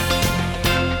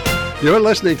You're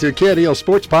listening to KNEL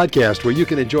Sports Podcast, where you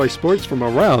can enjoy sports from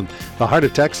around the heart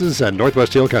of Texas and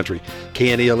Northwest Hill Country.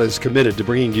 KNEL is committed to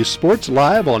bringing you sports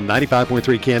live on 95.3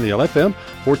 KNEL FM,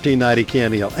 1490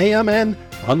 KNEL AM, and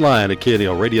online at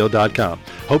KNELradio.com.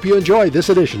 Hope you enjoy this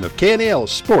edition of KNEL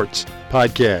Sports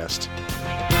Podcast.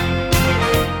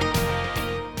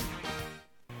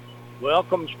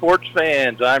 Welcome, sports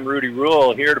fans. I'm Rudy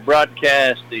Rule here to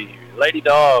broadcast the Lady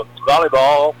Dogs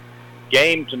volleyball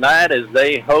game tonight as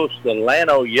they host the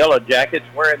Llano Yellow Jackets.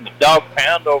 We're in the Dog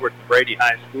Pound over at the Brady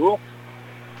High School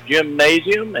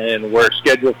Gymnasium, and we're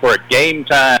scheduled for a game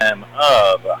time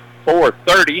of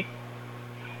 4:30.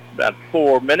 About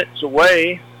 4 minutes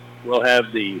away, we'll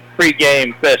have the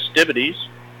pregame festivities.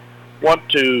 Want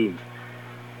to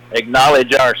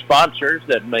acknowledge our sponsors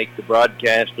that make the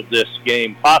broadcast of this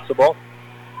game possible.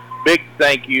 Big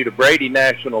thank you to Brady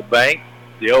National Bank,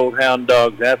 the Old Hound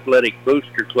Dogs Athletic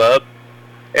Booster Club,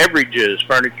 Everidge's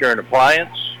Furniture and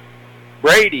Appliance,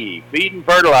 Brady Feed and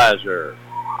Fertilizer,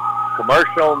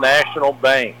 Commercial National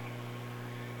Bank,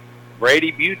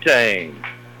 Brady Butane,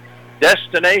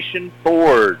 Destination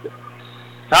Ford,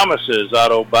 Thomas's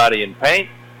Auto Body and Paint,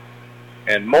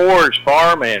 and Moore's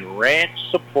Farm and Ranch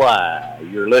Supply.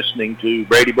 You're listening to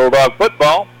Brady Bulldog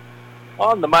Football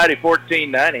on the mighty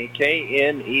 1490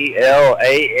 KNEL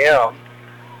AM.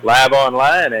 Live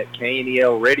online at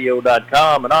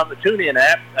KNELradio.com and on the TuneIn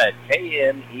app at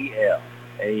KNEL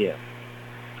AM.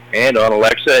 And on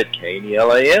Alexa at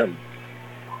KNEL AM.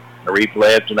 A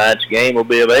replay of tonight's game will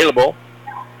be available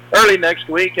early next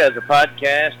week as a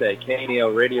podcast at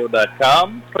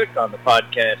KNELradio.com. Click on the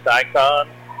podcast icon,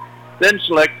 then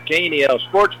select KNEL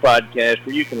Sports Podcast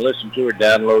where you can listen to or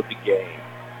download the game.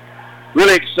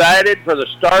 Really excited for the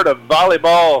start of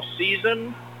volleyball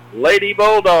season. Lady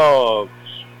Bulldogs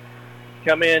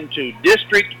come into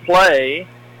district play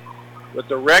with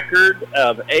a record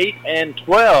of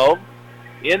 8-12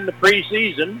 in the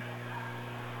preseason,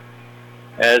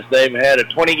 as they've had a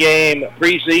 20-game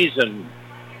preseason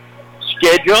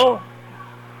schedule,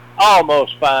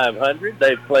 almost 500.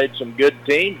 They've played some good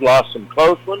teams, lost some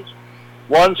close ones,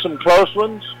 won some close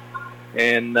ones,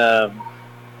 and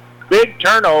big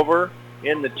turnover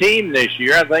in the team this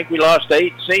year. I think we lost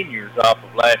 8 seniors off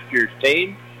of last year's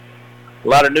team. A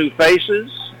lot of new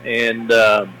faces, and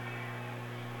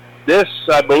this,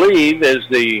 I believe, is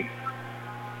the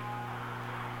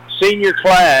senior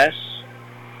class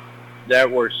that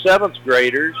were 7th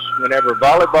graders whenever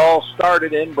volleyball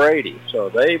started in Brady. So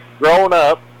they've grown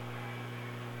up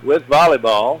with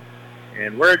volleyball,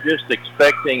 and we're just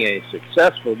expecting a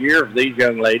successful year of these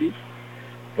young ladies.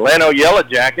 The Llano Yellow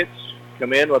Jackets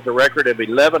come in with a record of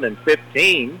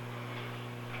 11-15.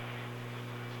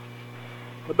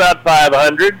 About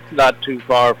 500, not too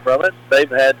far from it. They've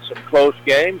had some close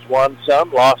games, won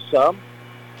some, lost some.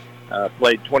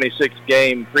 Played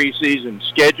 26-game preseason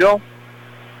schedule.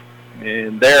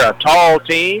 And they're a tall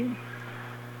team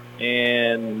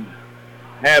and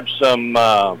have some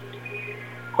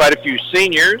quite a few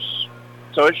seniors.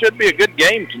 So it should be a good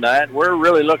game tonight. We're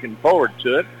really looking forward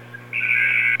to it.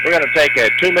 We're going to take a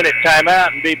 2-minute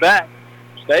timeout and be back.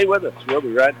 Stay with us. We'll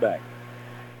be right back.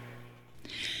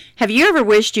 Have you ever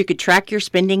wished you could track your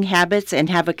spending habits and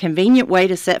have a convenient way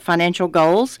to set financial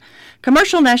goals?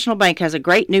 Commercial National Bank has a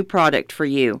great new product for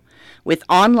you. With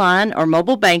online or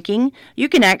mobile banking, you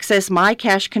can access My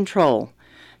Cash Control.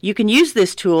 You can use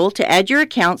this tool to add your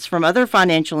accounts from other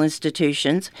financial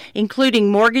institutions,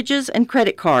 including mortgages and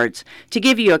credit cards, to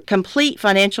give you a complete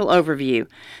financial overview.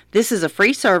 This is a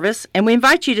free service, and we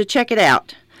invite you to check it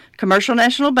out. Commercial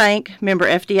National Bank, member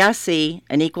FDIC,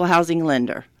 an equal housing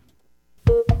lender.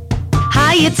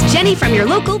 Hi, it's Jenny from your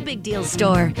local Big Deal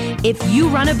store. If you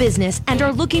run a business and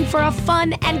are looking for a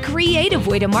fun and creative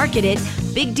way to market it,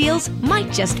 Big Deals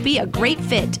might just be a great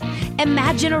fit.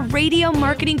 Imagine a radio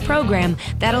marketing program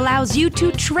that allows you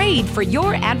to trade for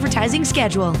your advertising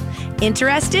schedule.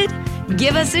 Interested?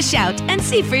 Give us a shout and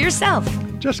see for yourself.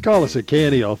 Just call us at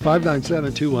KNEL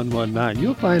 597-2119.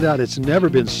 You'll find out it's never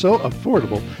been so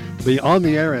affordable to be on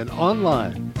the air and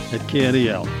online at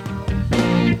KNEL.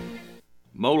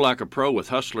 Mow like a pro with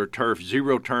Hustler Turf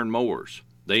zero-turn mowers.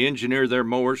 They engineer their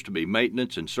mowers to be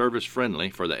maintenance and service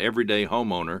friendly for the everyday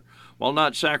homeowner while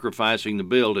not sacrificing the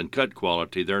build and cut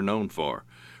quality they're known for.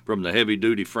 From the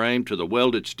heavy-duty frame to the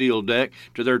welded steel deck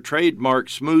to their trademark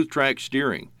smooth track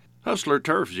steering. Hustler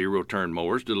Turf zero-turn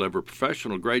mowers deliver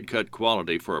professional-grade cut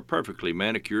quality for a perfectly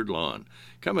manicured lawn.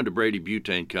 Come into Brady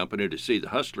Butane Company to see the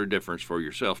Hustler difference for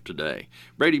yourself today.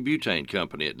 Brady Butane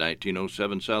Company at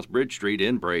 1907 South Bridge Street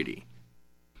in Brady.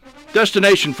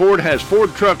 Destination Ford has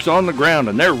Ford trucks on the ground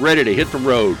and they're ready to hit the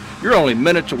road. You're only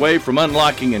minutes away from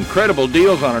unlocking incredible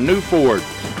deals on a new Ford.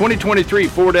 2023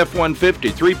 Ford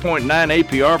F-150 3.9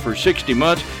 APR for 60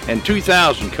 months and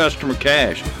 $2,000 customer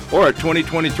cash. Or a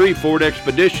 2023 Ford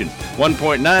Expedition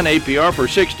 1.9 APR for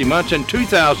 60 months and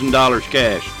 $2,000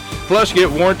 cash. Plus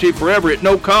get warranty forever at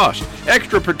no cost.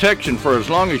 Extra protection for as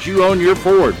long as you own your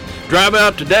Ford. Drive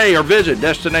out today or visit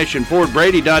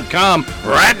DestinationFordBrady.com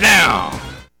right now.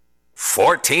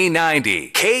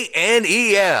 1490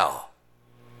 KNEL.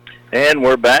 And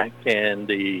we're back, and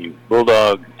the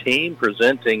Bulldog team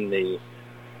presenting the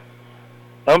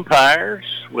umpires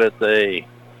with a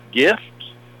gift,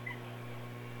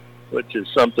 which is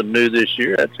something new this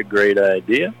year. That's a great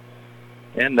idea.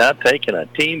 And now taking a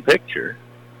team picture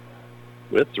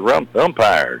with the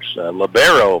umpires.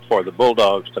 Libero for the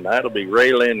Bulldogs tonight will be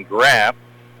Raylyn Graff.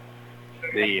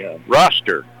 The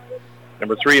roster: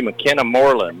 number 3, McKenna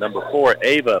Moreland. Number 4,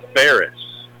 Ava Ferris.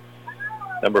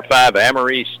 Number 5,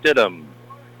 Amory Stidham.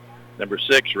 Number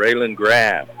 6, Raylyn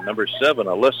Graff. Number 7,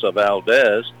 Alyssa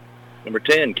Valdez. Number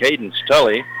 10, Cadence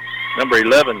Tully. Number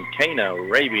 11, Kana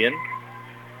Rabian.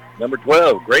 Number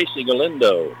 12, Gracie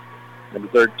Galindo. Number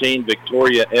 13,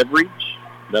 Victoria Everidge.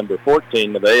 Number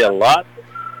 14, Nevaeh Lott.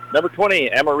 Number 20,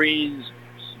 Amarise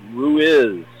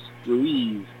Ruiz.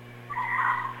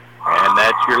 And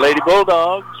that's your Lady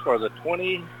Bulldogs for the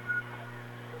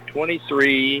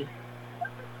 2023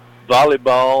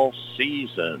 volleyball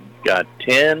season. Got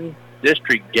 10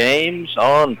 district games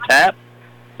on tap.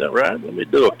 Is that right? Let me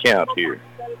do a count here.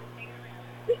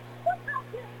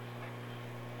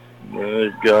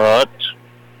 We've got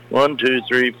 1, 2,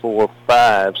 3, 4,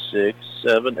 5, 6,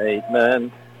 7, 8,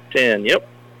 9, 10. Yep.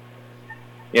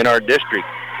 In our district: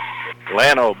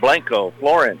 Llano, Blanco,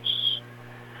 Florence,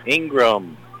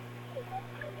 Ingram,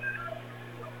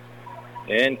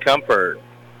 and Comfort.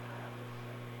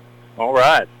 All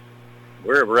right.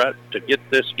 We're right to get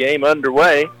this game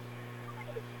underway.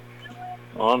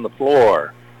 On the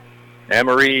floor: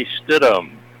 Amory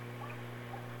Stidham,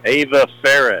 Ava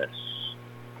Ferris,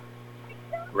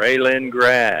 Raylyn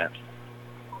Graff,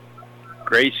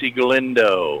 Gracie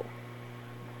Galindo,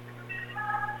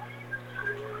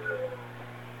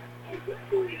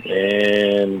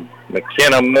 and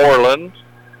McKenna Moreland,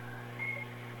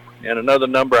 and another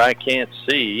number I can't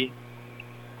see.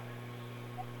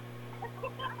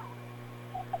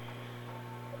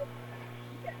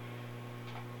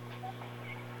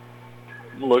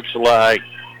 Looks like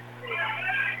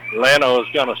Llano is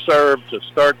going to serve to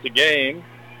start the game.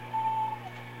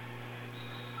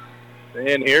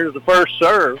 And here's the first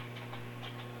serve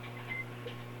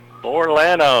for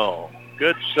Llano.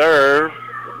 Good serve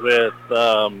with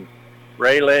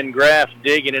Raylyn Graff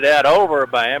digging it out over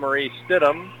by Amory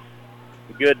Stidham.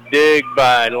 A good dig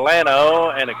by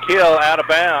Llano and a kill out of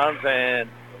bounds. And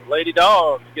Lady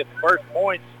Dogs get the first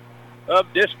points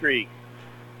of district.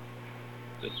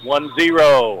 It's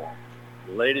 1-0.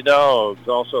 Lady Dogs.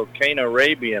 Also Kana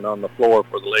Rabian on the floor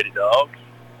for the Lady Dogs.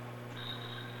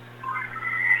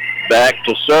 Back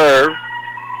to serve.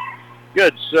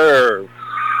 Good serve.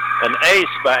 An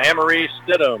ace by Amory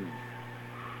Stidham.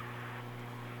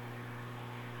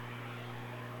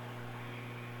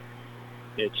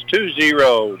 It's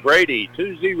 2-0. Brady,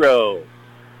 2-0.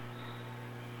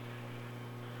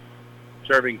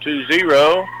 Serving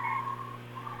 2-0.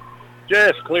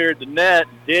 Just cleared the net,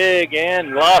 dig,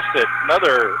 and lost it.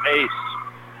 Another ace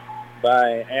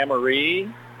by Amory.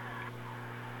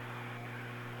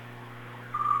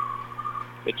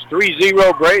 It's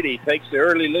 3-0. Brady takes the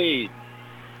early lead.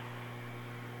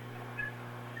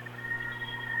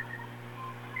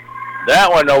 That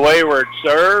one a wayward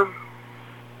serve.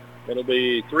 It'll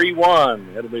be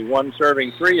 3-1. It'll be 1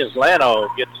 serving 3 as Llano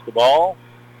gets the ball.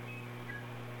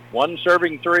 1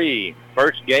 serving 3.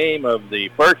 First game of the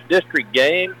first district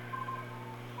game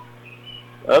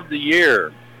of the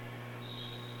year.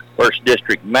 First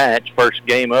district match. First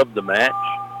game of the match.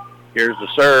 Here's the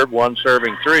serve. 1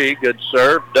 serving 3. Good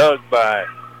serve. Dug by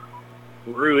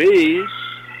Ruiz.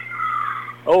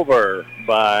 Over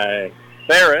by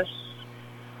Ferris.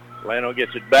 Llano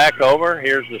gets it back over.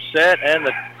 Here's the set and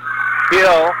the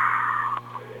kill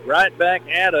right back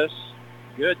at us.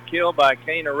 Good kill by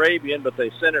Kana Rabian, but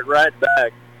they sent it right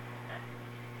back.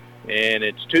 And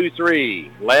it's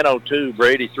 2-3. Llano 2,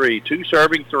 Brady 3. 2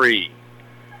 serving 3.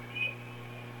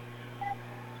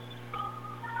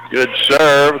 Good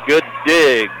serve. Good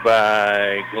dig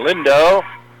by Galindo.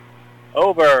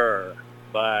 Over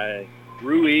by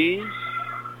Ruiz.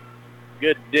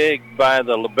 Good dig by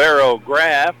the libero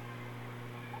Graff.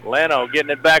 Llano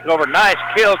getting it back over. Nice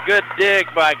kill. Good dig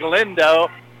by Galindo.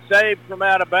 Saved from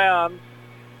out of bounds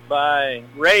by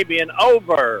Rabian,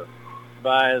 over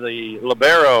by the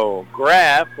libero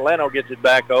Graff. Llano gets it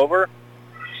back over.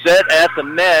 Set at the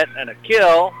net and a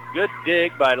kill. Good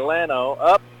dig by Llano.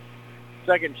 Up.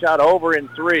 Second shot over in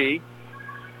 3.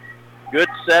 Good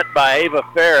set by Ava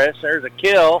Ferris. There's a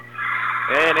kill,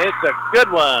 and it's a good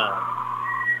one.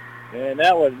 And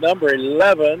that was number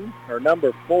 11, or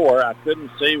number 4. I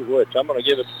couldn't see which. I'm going to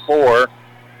give it 4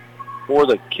 for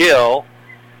the kill.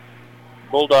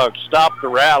 Bulldogs stop the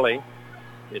rally.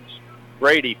 It's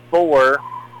Brady 4.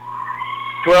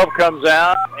 12 comes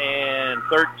out, and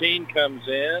 13 comes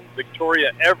in.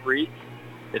 Victoria Every.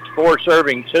 It's 4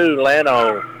 serving 2.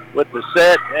 Llano with the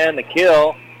set and the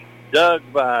kill. Dug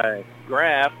by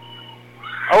Graff.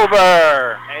 Over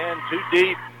and too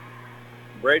deep.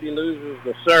 Brady loses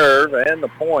the serve and the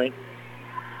point.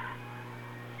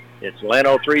 It's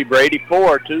Llano 3, Brady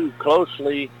 4. 2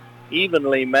 closely,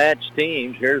 evenly matched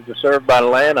teams. Here's the serve by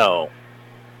Llano.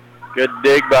 Good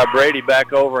dig by Brady,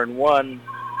 back over and 1.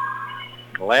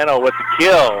 Llano with the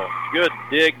kill. Good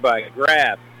dig by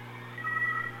Graff.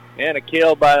 And a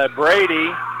kill by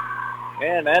Brady.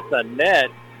 And that's a net.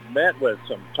 Met with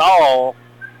some tall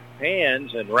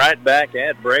hands and right back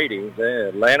at Brady.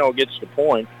 Llano gets the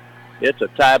point. It's a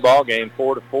tie ball game,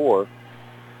 4-4.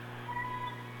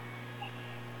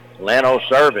 Llano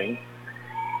serving.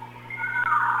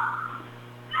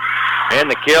 And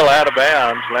the kill out of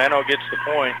bounds. Llano gets the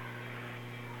point.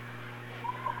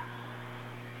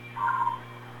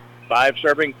 5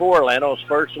 serving 4. Llano's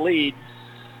first lead.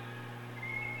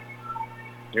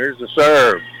 Here's the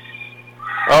serve.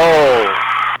 Oh!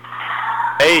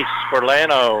 Ace for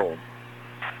Llano.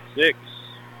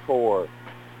 6-4.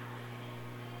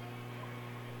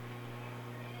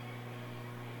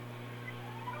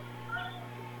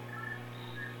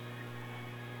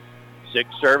 Six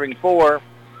serving 4.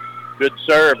 Good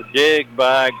serve. Dig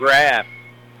by Graff.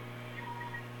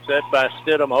 Set by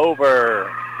Stidham,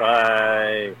 over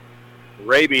by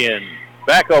Rabian.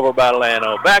 Back over by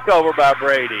Llano. Back over by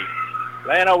Brady.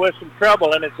 Llano with some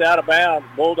trouble, and it's out of bounds.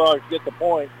 Bulldogs get the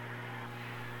point.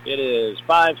 It is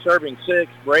 5 serving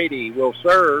 6. Brady will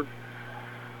serve.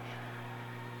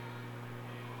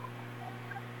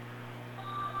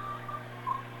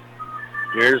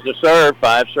 Here's the serve.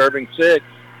 5 serving 6.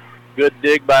 Good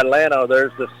dig by Llano.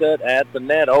 There's the set at the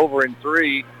net, over in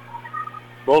 3.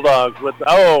 Bulldogs with,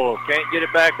 can't get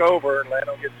it back over.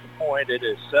 Llano gets the point. It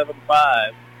is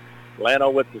 7-5. Llano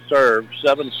with the serve.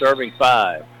 7 serving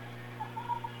 5.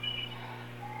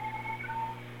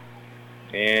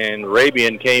 And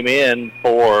Rabian came in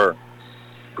for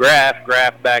Graff.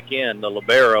 Graff back in, the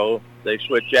libero. They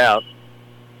switch out.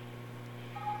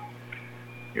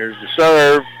 Here's the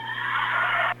serve.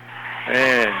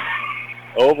 And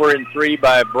over in 3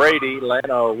 by Brady.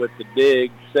 Llano with the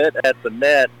dig. Set at the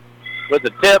net with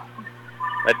a tip.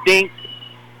 A dink.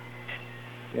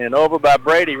 And over by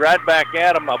Brady. Right back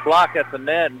at him. A block at the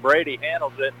net. And Brady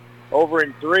handles it. Over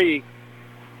in 3.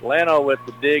 Llano with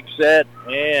the dig, set,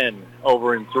 and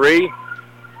over in 3.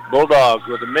 Bulldogs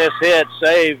with a miss hit.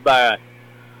 Saved by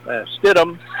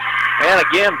Stidham. And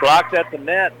again blocked at the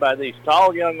net by these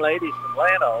tall young ladies from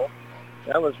Llano.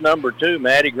 That was number 2,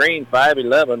 Maddie Green,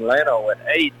 5'11". Llano with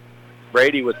 8.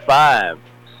 Brady with 5.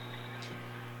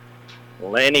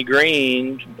 Maddie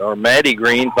Green,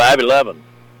 5'11".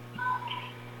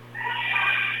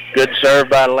 Good serve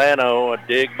by Llano. A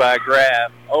dig by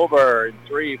Graff. Over in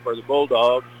 3 for the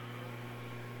Bulldogs.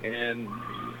 And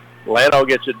Llano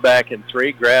gets it back in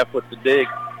 3. Graff with the dig.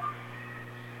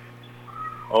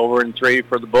 Over in 3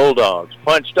 for the Bulldogs.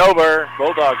 Punched over.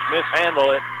 Bulldogs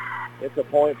mishandle it. It's a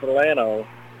point for Llano.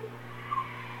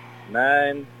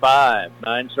 9-5.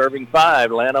 9 serving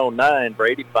 5. Llano 9.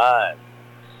 Brady 5.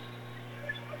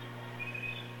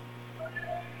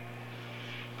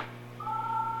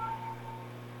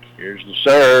 Here's the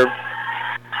serve.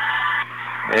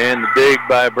 And the dig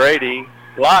by Brady.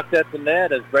 Blocked at the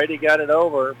net as Brady got it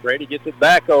over. Brady gets it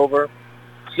back over.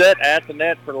 Set at the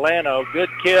net for Llano. Good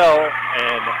kill.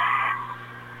 And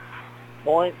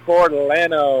point for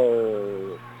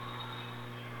Llano.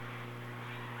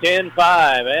 10-5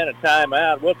 and a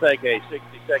timeout. We'll take a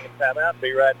 60-second timeout and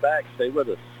be right back. Stay with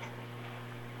us.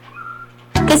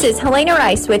 This is Helena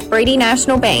Rice with Brady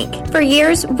National Bank. For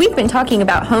years, we've been talking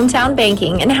about hometown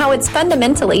banking and how it's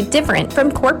fundamentally different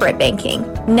from corporate banking.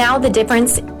 Now the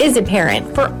difference is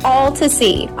apparent for all to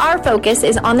see. Our focus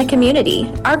is on the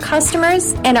community, our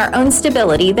customers, and our own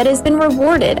stability that has been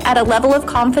rewarded at a level of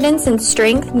confidence and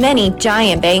strength many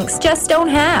giant banks just don't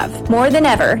have. More than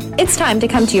ever, it's time to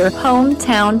come to your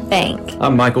hometown bank.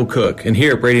 I'm Michael Cook, and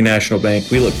here at Brady National Bank,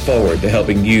 we look forward to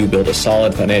helping you build a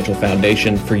solid financial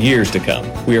foundation for years to come.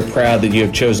 We are proud that you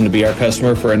have chosen to be our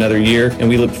customer for another year, and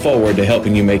we look forward to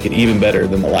helping you make it even better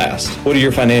than the last. What are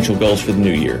your financial goals for the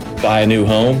new year? Buy a new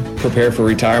home, prepare for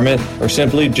retirement, or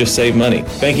simply just save money?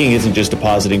 Banking isn't just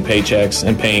depositing paychecks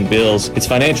and paying bills. It's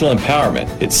financial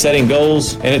empowerment. It's setting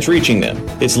goals, and it's reaching them.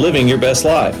 It's living your best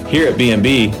life. Here at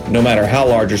BNB, no matter how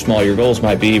large or small your goals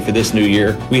might be for this new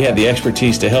year, we have the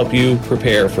expertise to help you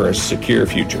prepare for a secure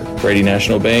future. Brady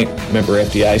National Bank, member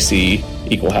FDIC,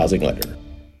 equal housing lender.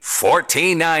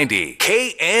 1490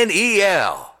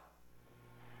 KNEL.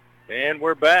 And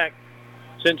we're back.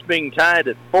 Since being tied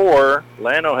at 4,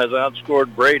 Llano has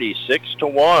outscored Brady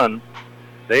 6-1.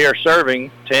 They are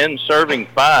serving 10, serving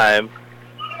 5.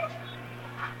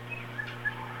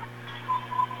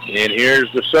 And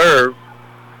here's the serve.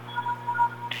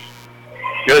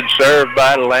 Good serve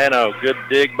by Llano. Good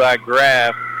dig by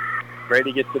Graff.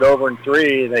 Brady gets it over in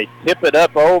 3. They tip it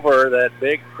up over that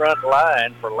big front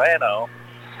line for Llano.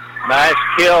 Nice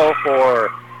kill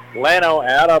for Llano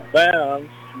out of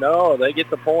bounds. No, they get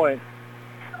the point.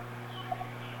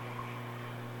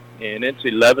 And it's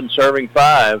 11 serving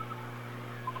 5.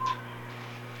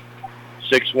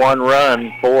 6-1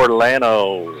 run for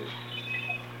Llano.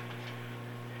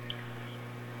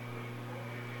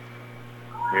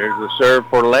 Here's the serve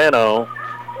for Llano.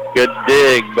 Good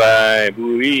dig by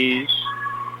Buiz.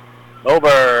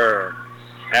 Over.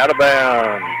 Out of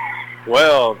bounds.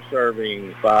 12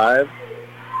 serving 5.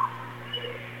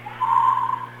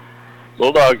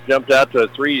 Bulldogs jumped out to a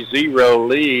 3-0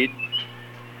 lead.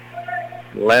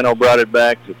 Llano brought it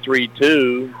back to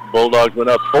 3-2. Bulldogs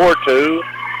went up 4-2.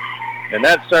 And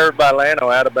that served by Llano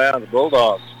out of bounds.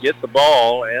 Bulldogs get the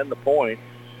ball and the point.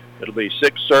 It'll be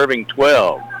 6 serving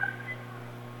 12.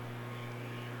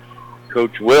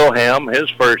 Coach Wilhelm,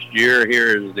 his first year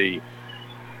here is the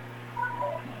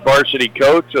varsity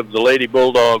coach of the Lady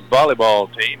Bulldog volleyball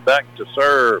team. Back to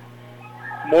serve.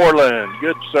 Moreland.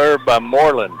 Good serve by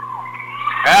Moreland.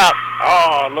 Out.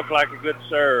 Oh, it looked like a good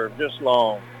serve. Just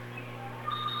long.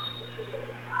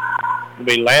 It'll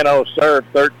be Llano serve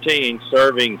 13,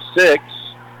 serving 6.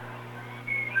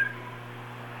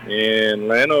 And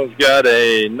Llano's got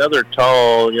another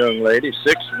tall young lady,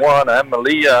 6'1",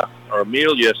 Amelia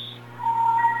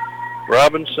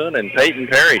Robinson, and Peyton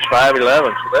Parrish, 5'11".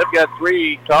 So they've got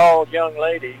 3 tall young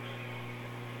ladies.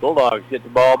 Bulldogs get the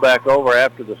ball back over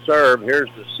after the serve. Here's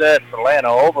the set for Llano,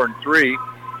 over in 3.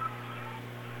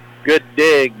 Good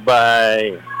dig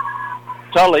by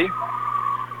Tully.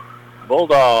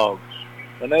 Bulldogs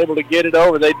unable to get it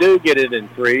over. They do get it in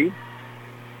 3.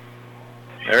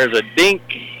 There's a dink.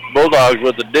 Bulldogs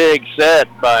with the dig set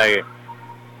by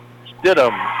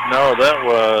Stidham. No, that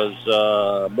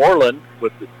was Moreland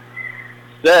with the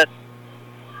set.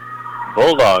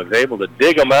 Bulldogs able to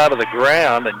dig them out of the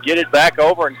ground and get it back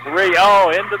over in 3.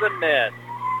 Oh, into the net.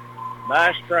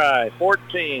 Nice try.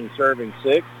 14 serving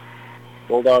 6.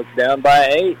 Bulldogs down by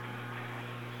 8.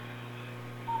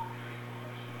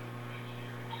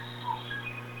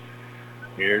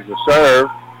 Here's the serve.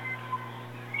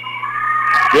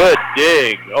 Good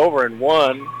dig. Over in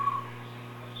 1.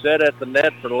 Set at the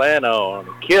net for Llano. On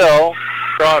the kill.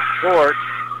 Cross court.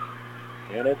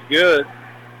 And it's good.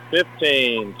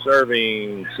 15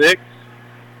 serving 6.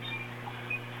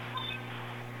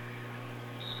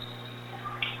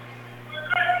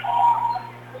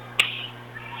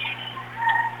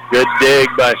 Good dig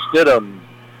by Stidham.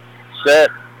 Set.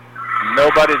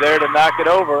 Nobody there to knock it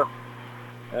over.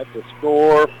 That's a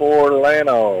score for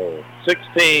Llano.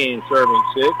 16 serving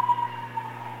 6.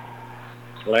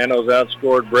 Llano's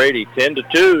outscored Brady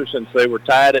 10-2 since they were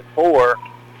tied at 4.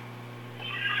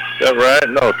 Is that right?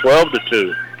 No,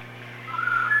 12-2.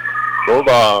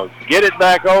 Bulldogs get it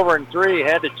back over in 3.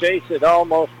 Had to chase it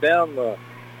almost down the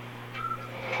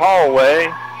hallway.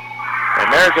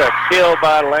 And there's a kill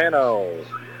by Llano.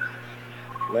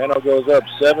 Llano goes up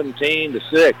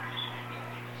 17-6.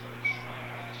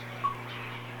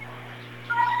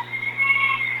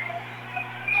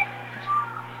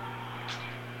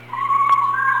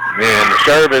 And the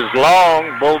serve is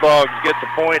long. Bulldogs get the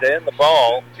point and the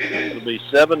ball. It'll be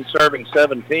 7 serving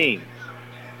 17.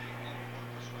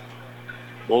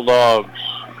 Bulldogs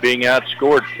being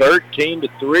outscored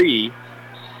 13-3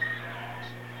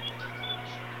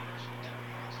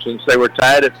 since they were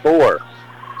tied at 4.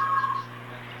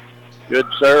 Good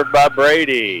serve by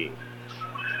Brady.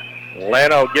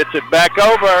 Llano gets it back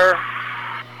over.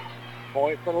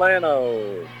 Point for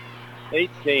Llano.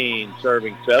 18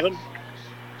 serving 7.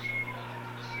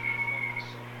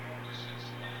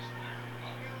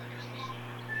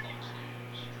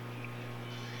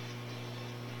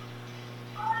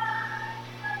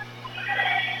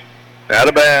 Out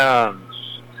of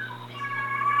bounds.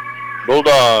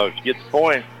 Bulldogs get the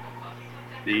point.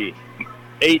 The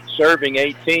 8 serving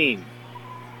 18.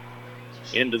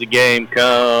 Into the game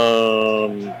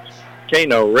comes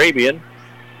KNEL Arabian.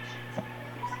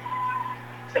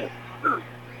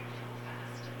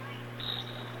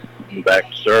 Back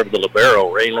to serve the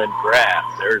libero, Raylan Graff.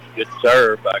 There's a good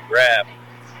serve by Graff.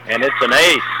 And it's an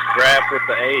ace. Graff with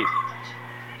the ace.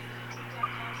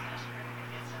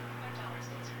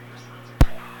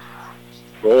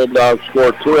 Bulldogs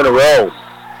score 2 in a row.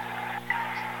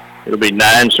 It'll be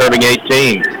 9 serving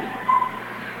 18.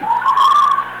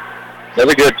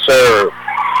 Another good serve.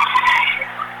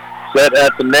 Set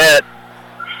at the net.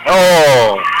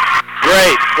 Oh,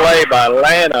 great play by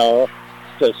Llano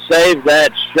to save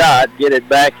that shot, get it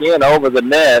back in over the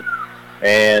net,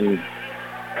 and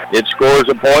it scores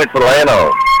a point for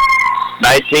Llano.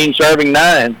 19 serving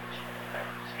 9.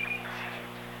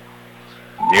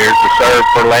 Here's the serve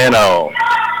for Llano.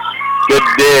 Good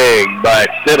dig by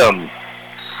Stidham.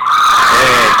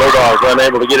 And Bulldogs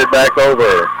unable to get it back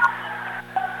over.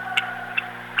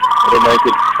 It'll make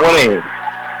it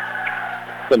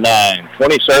 20-9.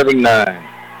 20 serving 9.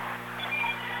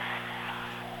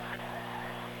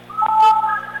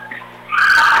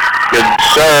 Good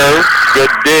serve. Good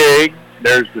dig.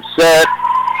 There's the set.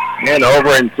 And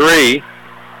over in 3.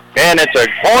 And it's a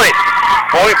point.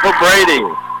 Point for Brady.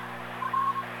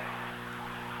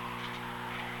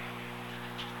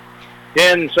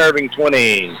 10 serving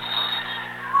 20.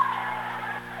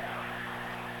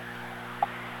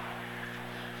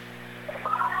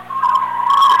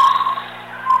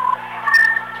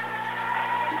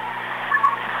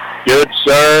 Good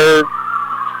serve.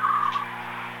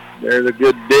 There's a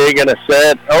good dig and a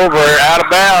set. Over, out of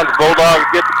bounds. Bulldogs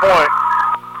get the point.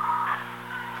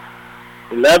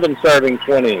 11 serving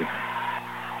 20.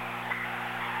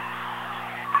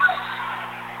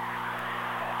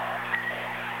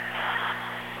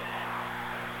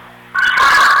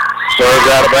 Serves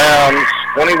out of bounds.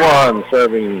 21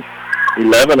 serving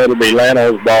 11. It'll be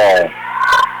Llano's ball.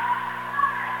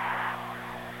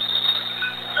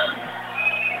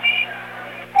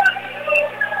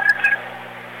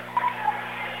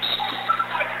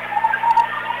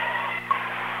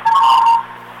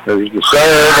 There's the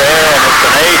serve, and it's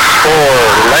an ace for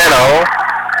Llano.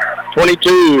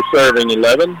 22 serving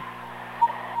 11.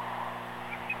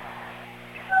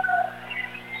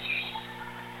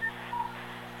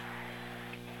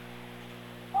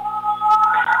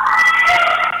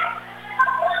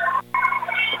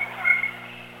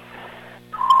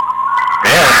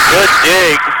 Good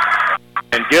dig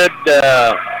and good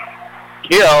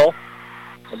kill.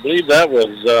 I believe that was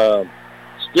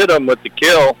Stidham with the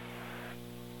kill.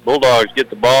 Bulldogs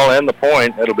get the ball and the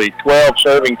point. It'll be 12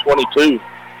 serving 22.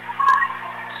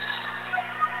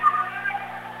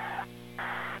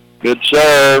 Good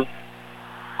serve.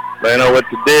 Llano with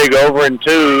the dig over in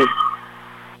 2.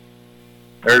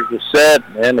 There's the set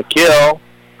and the kill.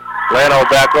 Llano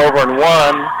back over in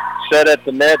 1. Set at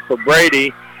the net for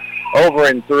Brady. Over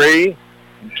in 3.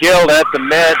 Killed at the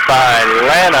net by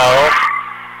Llano.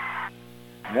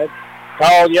 That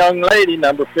tall young lady,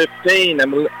 number 15,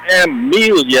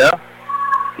 Amelia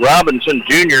Robinson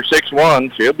Jr.,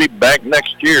 6'1". She'll be back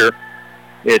next year.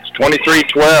 It's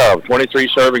 23-12. 23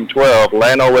 serving 12.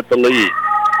 Llano with the lead.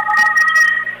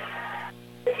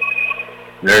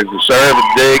 There's the serve,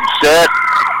 dig, set,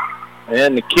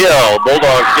 and the kill.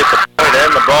 Bulldogs get the point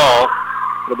and the ball.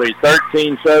 It'll be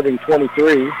 13 serving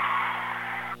 23.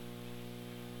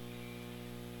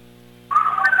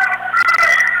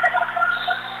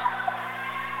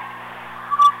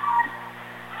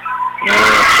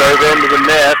 Serve into the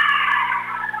net.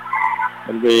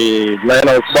 It'll be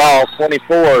Llano's ball,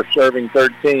 24 serving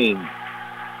 13.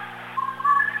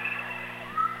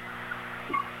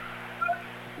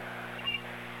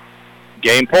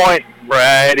 Game point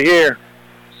right here.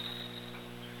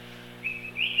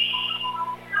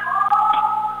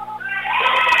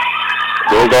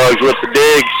 Bulldogs with the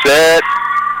dig, set,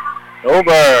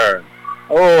 over.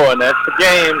 Oh, and that's the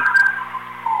game.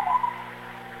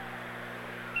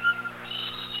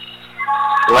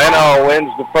 Llano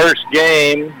wins the first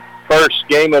game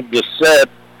of the set,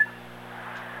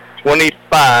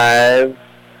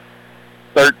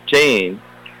 25-13.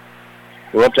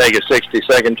 We'll take a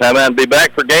 60-second timeout and be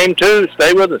back for game 2.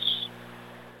 Stay with us.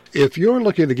 If you're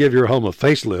looking to give your home a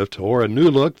facelift or a new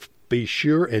look Be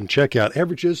sure and check out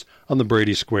Everage's on the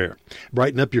Brady Square.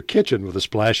 Brighten up your kitchen with a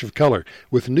splash of color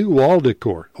with new wall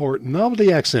decor or novelty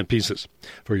accent pieces.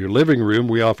 For your living room,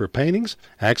 we offer paintings,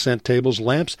 accent tables,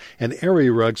 lamps, and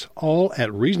area rugs, all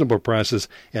at reasonable prices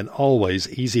and always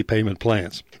easy payment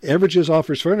plans. Everage's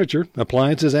offers furniture,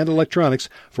 appliances, and electronics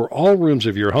for all rooms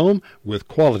of your home with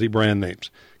quality brand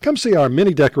names. Come see our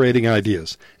many decorating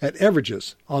ideas at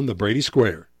Everage's on the Brady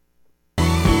Square.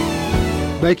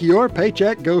 Make your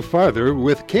paycheck go farther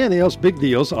with KNEL's Big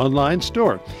Deals online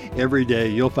store. Every day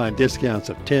you'll find discounts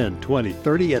of 10, 20,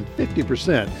 30, and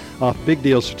 50% off Big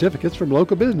Deal certificates from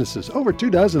local businesses, over 2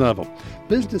 dozen of them.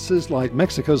 Businesses like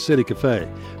Mexico City Cafe,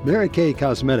 Mary Kay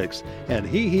Cosmetics, and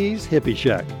Hee Hee's Hippie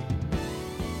Shack.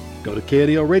 Go to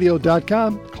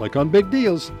KNELradio.com, click on Big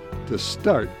Deals to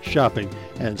start shopping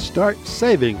and start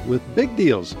saving with Big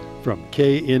Deals from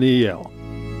KNEL.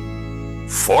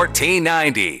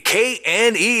 1490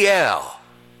 KNEL.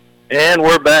 And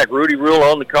we're back. Rudy Rule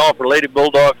on the call for Lady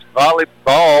Bulldogs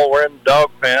volleyball. We're in the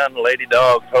Dog Pound. Lady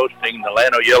Dogs hosting the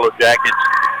Llano Yellow Jackets.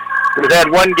 We've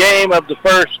had one game of the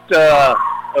first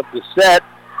of the set,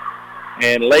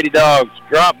 and Lady Dogs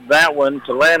dropped that one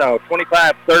to Llano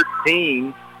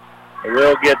 25-13.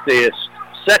 We'll get this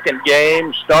second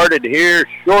game started here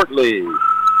shortly.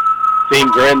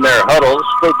 Teams are in their huddles.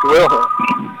 Coach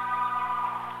Wilhelm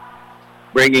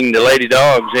bringing the Lady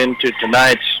Dogs into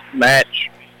tonight's match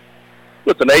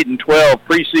with an 8-12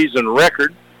 preseason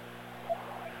record.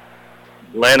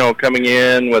 Llano coming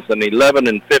in with an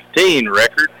 11-15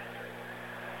 record.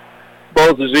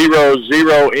 Both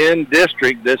 0-0 in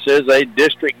district. This is a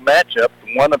district matchup,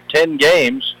 one of 10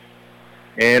 games.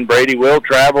 And Brady will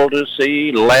travel to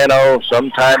see Llano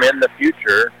sometime in the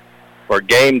future for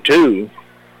game 2.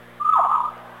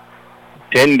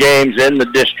 10 games in the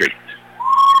district.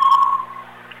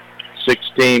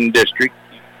 16 district.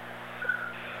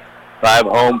 5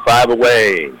 home, 5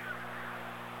 away.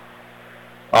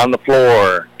 On the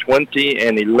floor,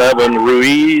 20-11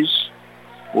 Ruiz,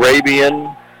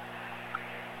 Rabian,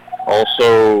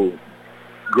 also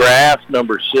Graff,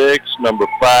 number 6, number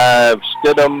 5,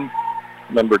 Stidham,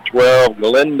 number 12,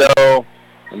 Galindo,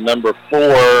 and number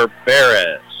 4,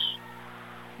 Ferris.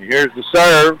 Here's the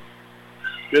serve.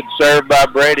 Good serve by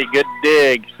Brady. Good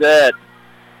dig, set,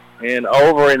 and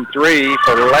over in 3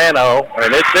 for Llano,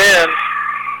 and it's in.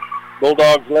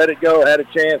 Bulldogs let it go, had a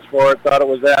chance for it, thought it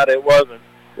was out, it wasn't.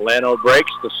 Llano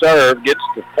breaks the serve, gets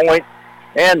the point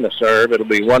and the serve. It'll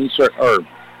be one serving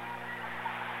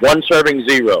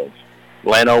 0.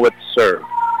 Llano with the serve.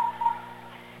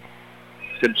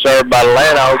 Good serve by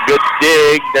Llano, good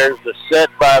dig. There's the set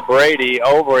by Brady,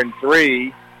 over in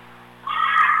 3.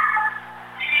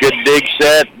 Good dig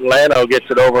set. Llano gets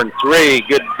it over in 3.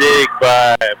 Good dig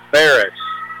by Ferris.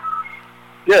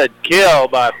 Good kill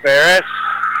by Ferris.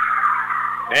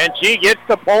 And she gets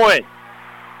the point.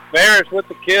 Ferris with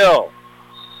the kill.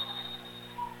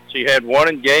 She had 1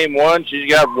 in game 1.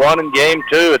 She's got 1 in game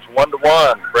 2. It's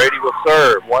 1-1. Brady will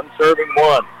serve. 1 serving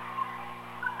 1.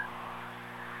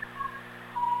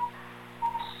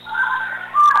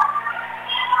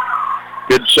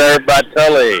 Good serve by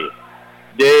Tully.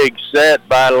 Dig set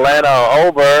by Llano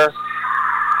over.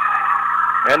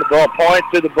 And the ball point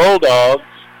to the Bulldogs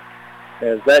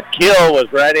as that kill was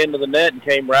right into the net and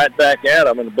came right back at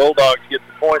them. And the Bulldogs get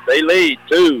the point. They lead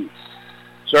 2.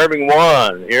 Serving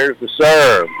 1. Here's the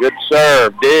serve. Good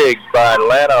serve. Dig by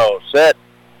Llano. Set.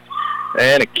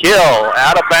 And a kill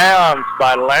out of bounds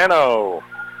by Llano.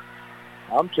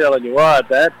 I'm telling you what,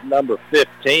 that number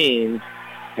 15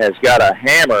 has got a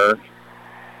hammer,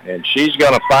 and she's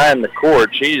going to find the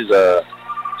court. She's a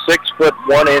 6'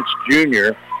 1"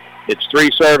 junior. It's 3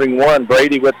 serving 1.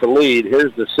 Brady with the lead.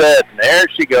 Here's the set, and there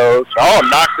she goes. Oh,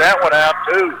 knocked that one out,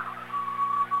 too.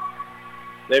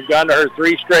 They've gone to her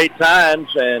 3 straight times,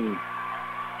 and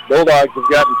Bulldogs have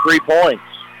gotten 3 points.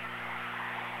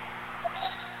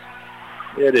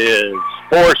 It is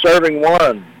 4 serving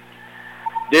 1.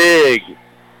 Dig,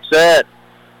 set.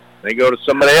 They go to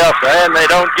somebody else, and they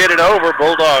don't get it over.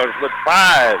 Bulldogs with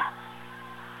 5.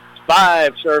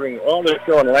 5 serving. Oh, they're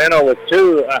showing Llano with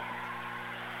 2.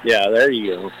 Yeah, there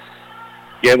you go.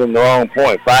 Give them the wrong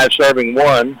point. 5 serving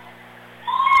 1.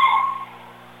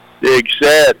 Dig,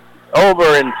 set.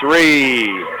 Over in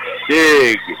 3.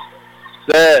 Dig,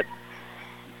 set.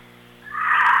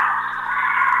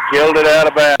 Killed it out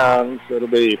of bounds. It'll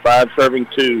be 5 serving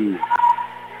 2.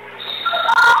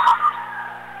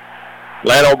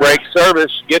 Llano breaks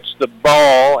service, gets the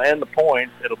ball and the point.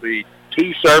 It'll be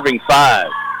 2 serving 5.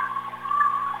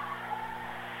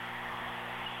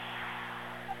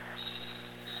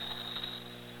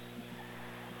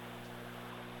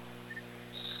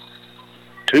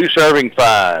 2 serving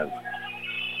 5.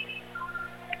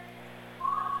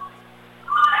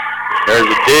 There's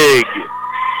a dig.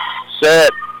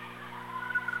 Set.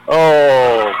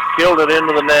 Oh, killed it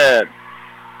into the net.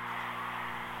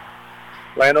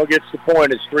 Llano gets the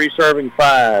point. It's 3 serving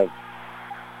 5.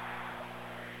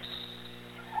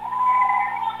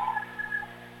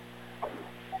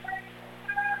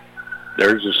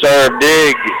 There's a serve,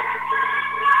 dig.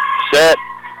 Set.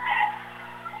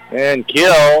 And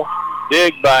kill.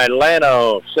 Dig by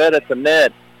Llano. Set at the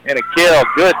net. And a kill.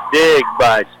 Good dig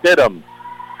by Stidham.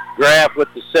 Graff with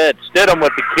the set. Stidham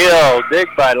with the kill. Dig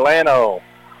by Llano.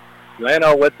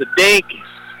 Llano with the dink.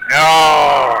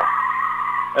 Oh!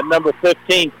 At number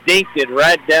 15 dinked it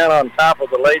right down on top of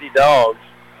the Lady Dogs.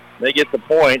 They get the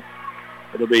point.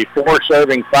 It'll be 4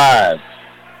 serving 5.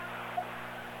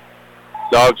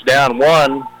 Dogs down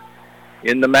 1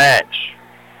 in the match.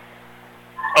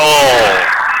 Oh!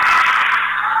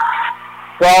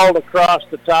 Crawled across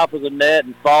the top of the net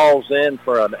and falls in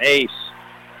for an ace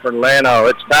for Llano.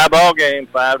 It's tie ball game,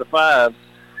 5-5.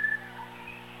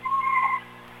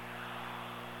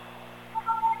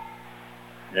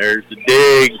 There's the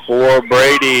dig for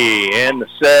Brady and the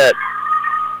set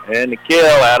and the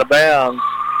kill out of bounds.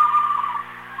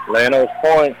 Llano's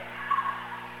point.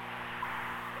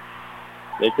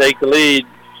 They take the lead,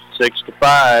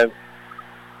 6-5.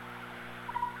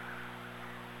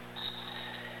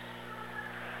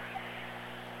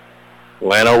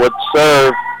 Llano with the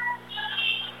serve.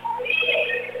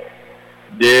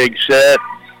 Dig, set,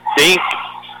 dink.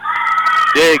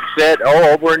 Dig, set,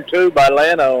 over and 2 by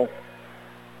Llano.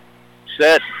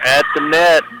 Set at the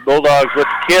net. Bulldogs with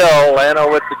the kill.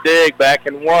 Llano with the dig, back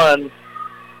in 1.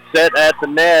 Set at the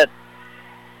net.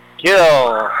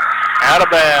 Kill. Out of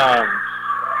bounds.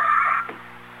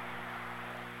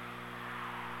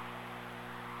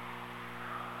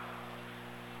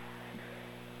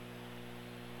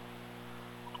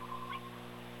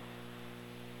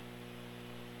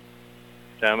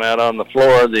 Timeout on the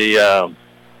floor. The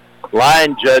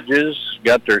line judges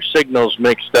got their signals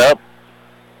mixed up.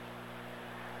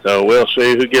 So we'll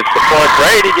see who gets the point.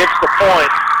 Brady gets the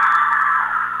point.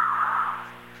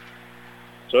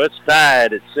 So it's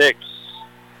tied at 6.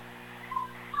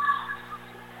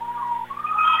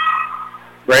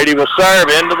 Brady will serve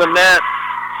into the net.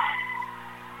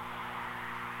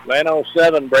 Llano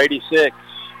 7, Brady 6.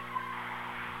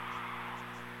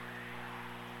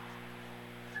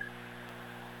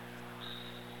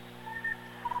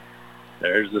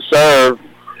 There's the serve.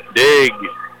 Dig.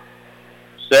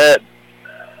 Set.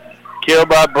 Kill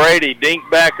by Brady. Dink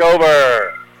back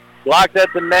over. Blocked at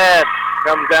the net.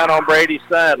 Comes down on Brady's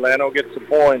side. Llano gets the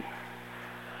point.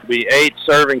 It'll be 8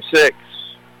 serving 6.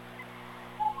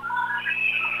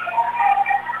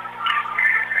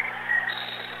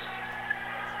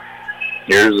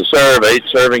 Here's the serve. 8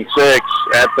 serving 6.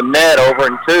 At the net. Over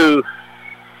and 2.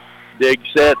 Dig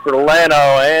set for Llano.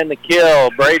 And the kill.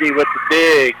 Brady with the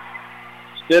dig.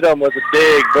 Stidham with the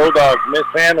dig. Bulldogs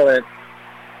mishandle it.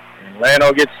 And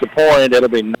Llano gets the point. It'll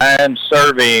be 9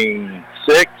 serving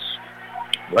 6.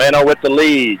 Llano with the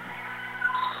lead.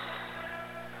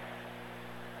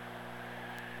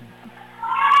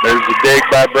 There's the dig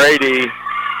by Brady.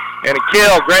 And a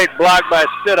kill. Great block by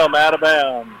Stidham out of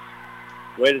bounds.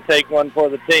 Way to take one for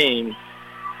the team.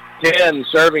 10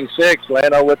 serving 6.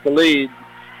 Llano with the lead.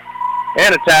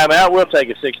 And a timeout. We'll take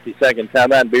a 60-second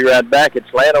timeout and be right back.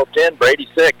 It's Llano 10, Brady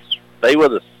 6. Stay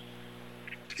with us.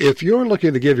 If you're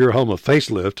looking to give your home a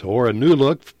facelift or a new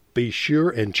look, be sure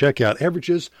and check out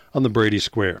Everages on the Brady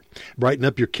Square. Brighten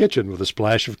up your kitchen with a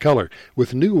splash of color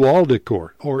with new wall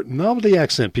decor or novelty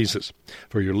accent pieces.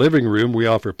 For your living room, we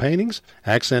offer paintings,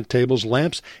 accent tables,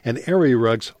 lamps, and area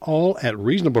rugs, all at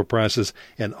reasonable prices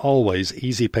and always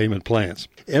easy payment plans.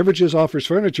 Everages offers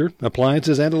furniture,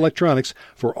 appliances, and electronics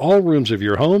for all rooms of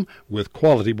your home with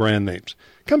quality brand names.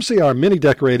 Come see our many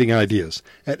decorating ideas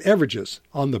at Everages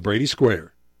on the Brady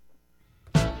Square.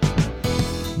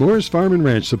 Moore's Farm and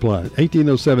Ranch Supply,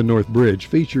 1807 North Bridge,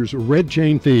 features Red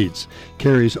Chain Feeds.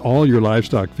 Carries all your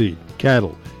livestock feed,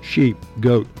 cattle, sheep,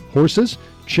 goat, horses,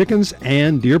 chickens,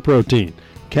 and deer protein.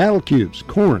 Cattle cubes,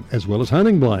 corn, as well as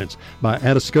hunting blinds by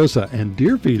Atascosa and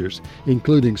deer feeders,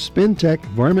 including Spintech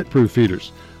varmint-proof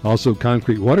feeders. Also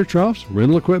concrete water troughs,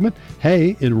 rental equipment,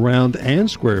 hay in round and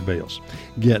square bales.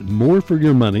 Get more for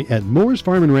your money at Moore's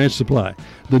Farm and Ranch Supply,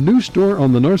 the new store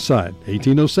on the north side,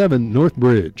 1807 North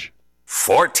Bridge.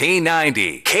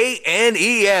 1490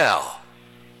 KNEL.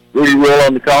 Rudy Will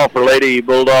on the call for Lady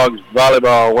Bulldogs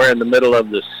volleyball. We're in the middle of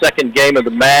the second game of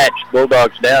the match.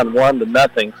 Bulldogs down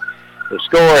 1-0. The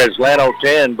score is Llano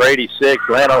 10, Brady 6.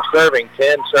 Llano serving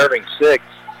 10, serving 6.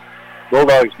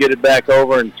 Bulldogs get it back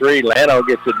over in 3. Llano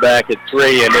gets it back at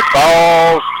 3, and it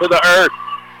falls to the earth.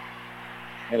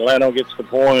 And Llano gets the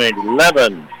point.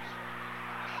 11,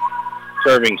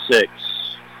 serving 6.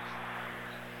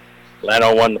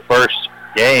 Llano won the first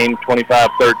game,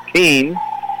 25-13.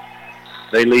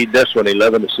 They lead this one,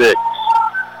 11-6.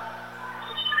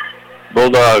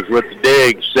 Bulldogs with the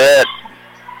dig, set,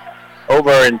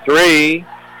 over in 3.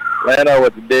 Llano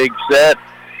with the dig, set,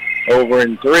 over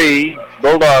in 3.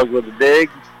 Bulldogs with the dig,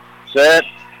 set,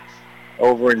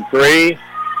 over in 3.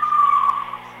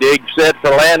 Dig set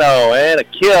for Llano, and a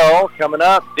kill coming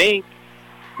up. Dink,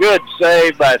 good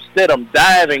save by Stidham,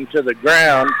 diving to the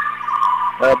ground.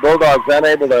 Bulldogs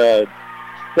unable to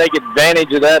take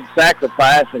advantage of that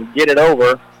sacrifice and get it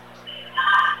over.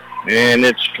 And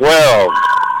it's 12,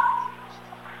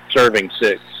 serving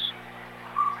 6.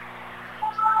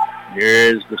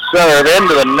 Here's the serve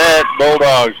into the net.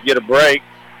 Bulldogs get a break.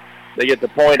 They get the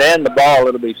point and the ball.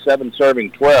 It'll be 7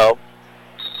 serving 12.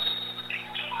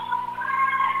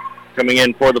 Coming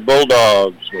in for the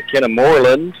Bulldogs, McKenna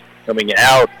Moreland. Coming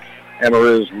out,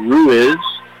 Amariz Ruiz.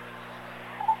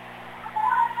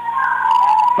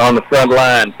 On the front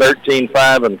line, 13,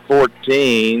 5, and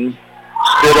 14.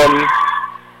 Stidham,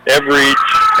 Everidge,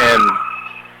 and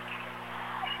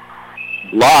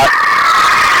Lott.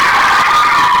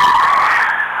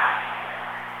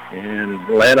 And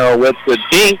Llano with the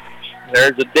dink.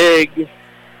 There's a dig.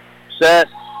 Set.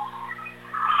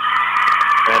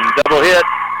 And double hit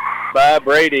by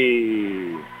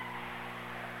Brady.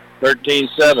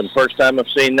 13-7. First time I've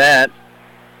seen that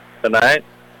tonight.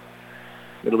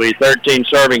 It'll be 13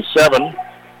 serving 7.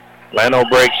 Llano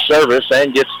breaks service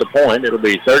and gets the point. It'll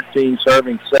be 13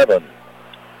 serving 7.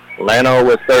 Llano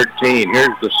with 13.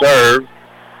 Here's the serve.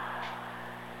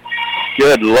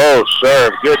 Good low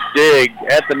serve. Good dig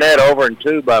at the net, over and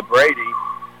 2 by Brady.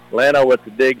 Llano with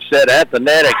the dig set at the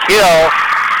net. A kill.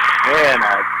 And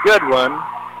a good one.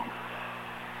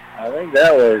 I think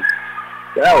that was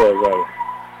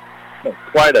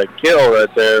quite a kill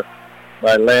right there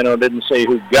by Llano. Didn't see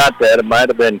who got that. It might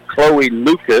have been Chloe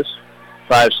Lucas,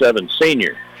 5'7"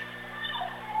 senior.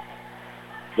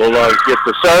 Bulldogs get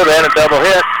the serve and a double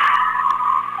hit.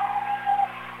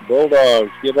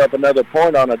 Bulldogs give up another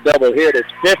point on a double hit. It's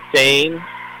 15,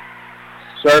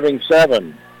 serving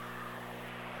 7.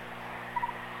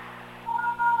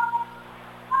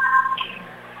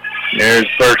 There's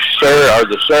first serve, or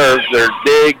the serves. There's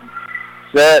dig,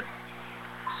 set,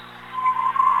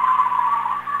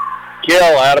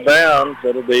 kill out of bounds.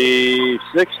 It'll be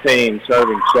 16,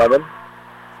 serving 7.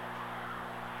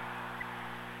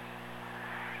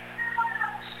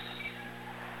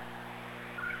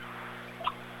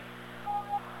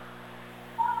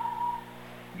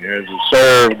 Here's a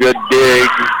serve, good dig,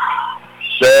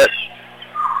 set,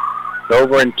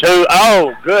 over in 2.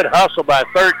 Oh, good hustle by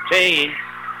 13.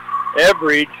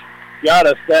 Everidge got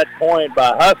us that point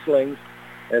by hustling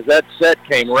as that set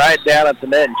came right down at the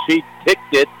net, and she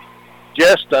picked it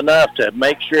just enough to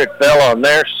make sure it fell on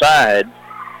their side.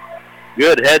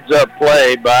 Good heads-up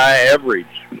play by Everidge.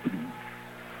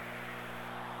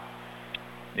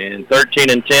 And 13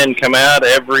 and 10 come out,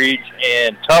 Everidge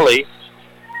and Tully.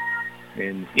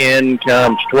 And in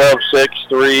comes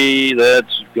 12-6-3.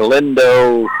 That's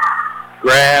Galindo,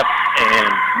 Graff,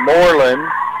 and Moreland.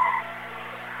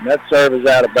 And that serve is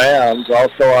out of bounds.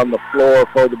 Also on the floor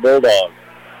for the Bulldogs.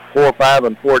 4, 5,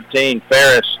 and 14.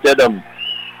 Ferris, Stidham,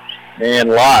 and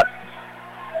Lott.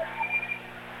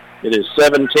 It is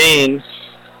 17,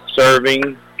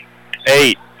 serving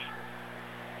 8.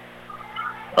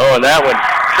 Oh, and that one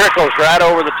trickles right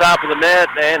over the top of the net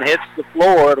and hits the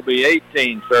floor. It'll be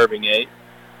 18, serving 8.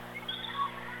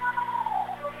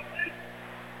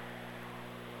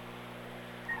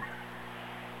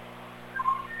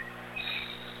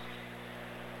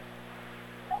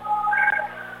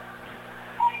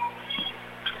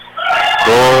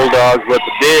 Bulldogs with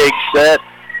the dig, set,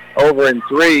 over in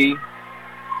 3.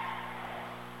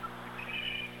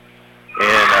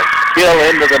 And a kill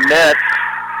into the net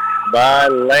by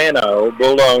Llano.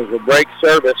 Bulldogs will break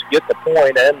service, get the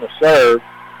point and the serve.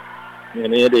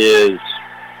 And it is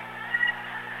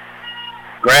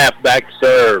Graff back to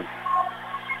serve.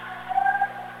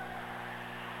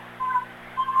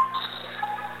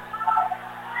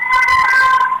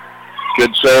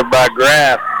 Good serve by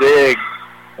Graff. Dig.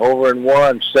 Over in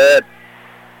 1, set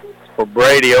for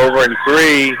Brady. Over in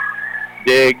 3,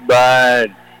 dig by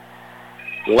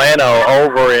Llano.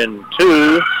 Over in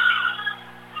 2,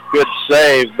 good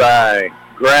save by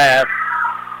Graff.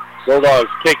 Bulldogs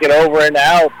kick it over and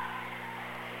out.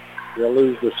 They'll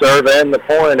lose the serve and the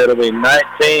point. It'll be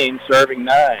 19, serving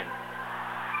 9.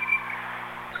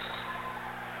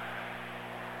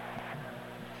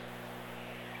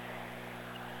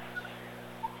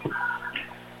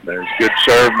 There's good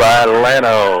serve by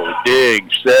Llano. Dig,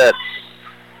 set,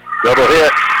 double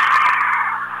hit.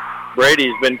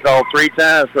 Brady's been called 3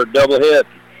 times for a double hit.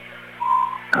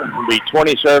 It'll be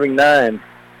 20 serving 9.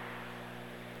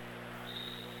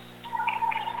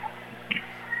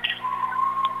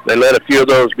 They let a few of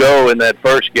those go in that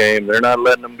first game. They're not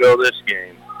letting them go this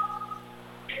game.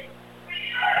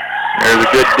 There's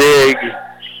a good dig.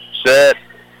 Set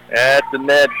at the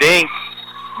net. Dink.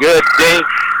 Good dink.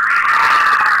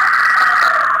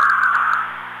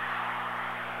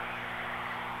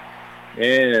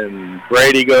 And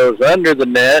Brady goes under the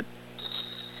net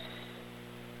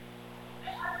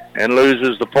and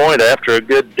loses the point after a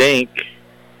good dink.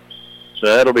 So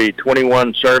that'll be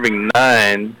 21 serving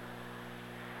 9.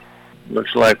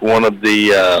 Looks like one of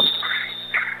the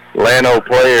Llano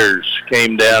players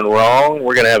came down wrong.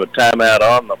 We're going to have a timeout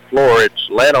on the floor. It's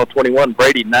Llano 21,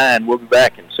 Brady 9. We'll be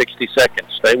back in 60 seconds.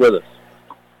 Stay with us.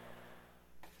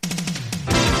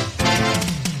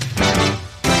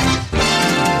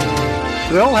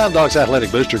 The Old Hound Dogs Athletic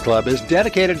Booster Club is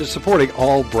dedicated to supporting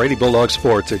all Brady Bulldog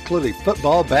sports, including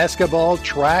football, basketball,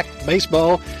 track,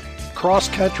 baseball, cross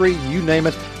country, you name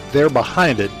it. They're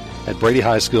behind it at Brady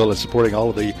High School and supporting all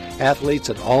of the athletes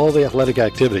and all the athletic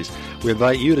activities. We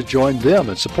invite you to join them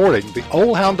in supporting the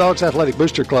Old Hound Dogs Athletic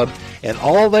Booster Club and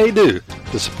all they do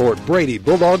to support Brady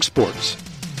Bulldog sports.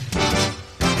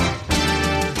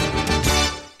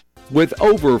 With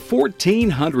over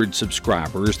 1,400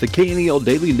 subscribers, the KNEL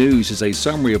Daily News is a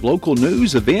summary of local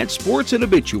news, events, sports, and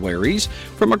obituaries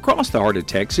from across the heart of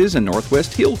Texas and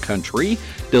Northwest Hill Country,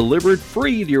 delivered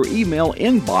free to your email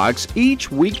inbox each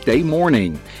weekday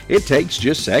morning. It takes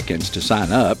just seconds to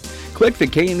sign up. Click the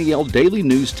KNEL Daily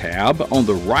News tab on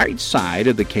the right side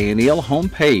of the KNEL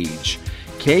homepage.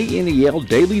 KNEL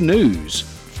Daily News,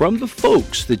 from the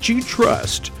folks that you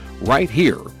trust, right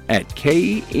here at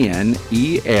KNEL.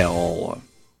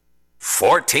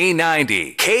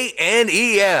 1490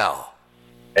 KNEL.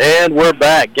 And we're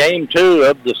back. Game 2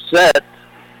 of the set.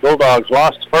 Bulldogs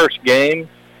lost the first game,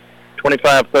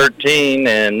 25-13,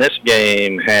 and this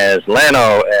game has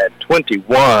Llano at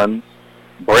 21,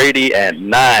 Brady at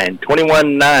 9,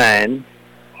 21-9,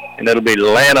 and it'll be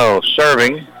Llano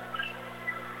serving.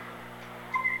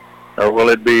 Or will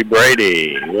it be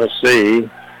Brady? We'll see.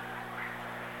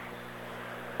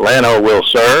 Llano will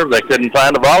serve. They couldn't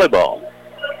find a volleyball.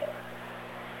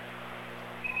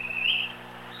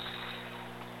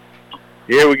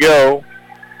 Here we go.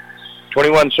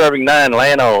 21 serving 9.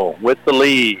 Llano with the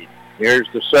lead. Here's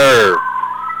the serve.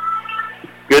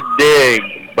 Good dig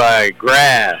by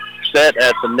Graff. Set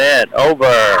at the net. Over.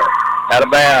 Out of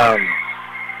bounds.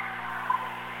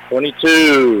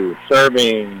 22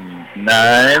 serving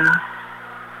 9.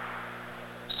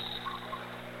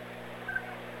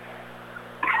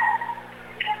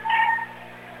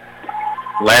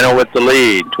 Llano with the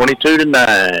lead,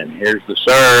 22-9. Here's the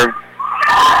serve.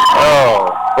 Oh,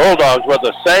 Bulldogs with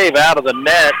a save out of the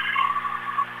net.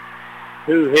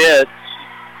 2 hits.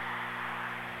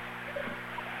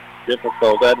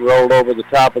 Difficult. That rolled over the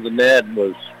top of the net and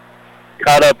was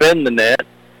caught up in the net.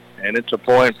 And it's a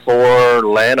point for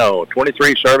Llano,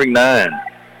 23 serving 9.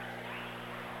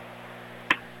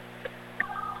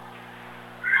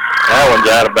 That one's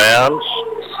out of bounds.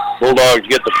 Bulldogs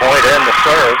get the point and the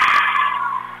serve.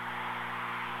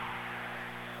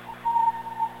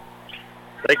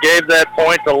 They gave that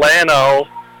point to Llano,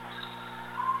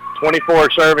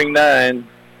 24 serving 9.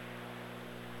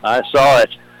 I saw it.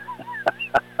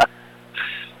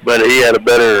 But he had a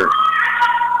better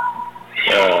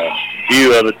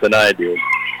view of it than I did.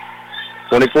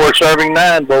 24 serving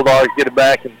 9. Bulldogs get it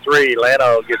back in 3.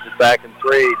 Llano gets it back in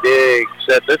 3. Dig,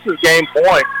 set. This is game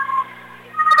point.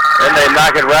 And they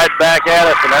knock it right back at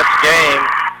us, and that's game.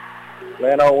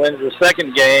 Llano wins the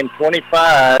second game,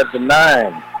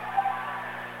 25-9.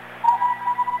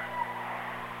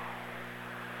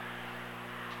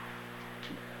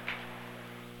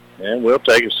 And we'll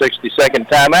take a 60-second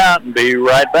timeout and be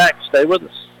right back. Stay with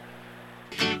us.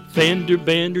 Fender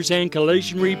benders and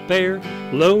collision repair,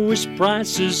 lowest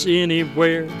prices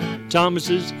anywhere.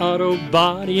 Thomas's Auto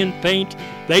Body and Paint,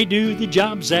 they do the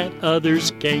jobs that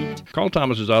others can't. Call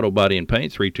Thomas's Auto Body and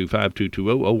Paint,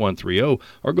 325-220-0130,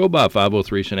 or go by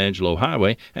 503 San Angelo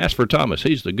Highway. Ask for Thomas.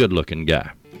 He's the good-looking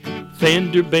guy.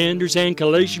 Fender benders and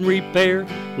collision repair,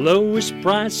 lowest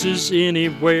prices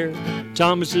anywhere.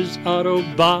 Thomas's Auto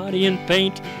Body and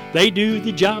Paint, they do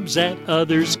the jobs that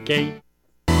others can't.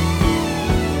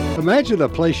 Imagine a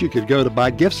place you could go to buy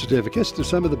gift certificates to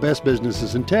some of the best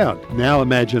businesses in town. Now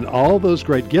imagine all those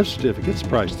great gift certificates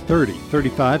priced 30,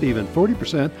 35, even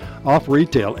 40% off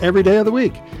retail every day of the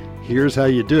week. Here's how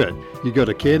you do it. You go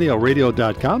to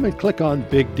KNELradio.com and click on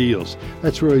Big Deals.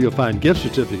 That's where you'll find gift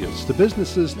certificates to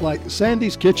businesses like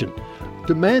Sandy's Kitchen,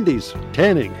 to Mandy's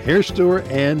Tanning, Hair Store,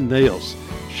 and Nails.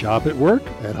 Shop at work,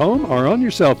 at home, or on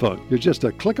your cell phone. You're just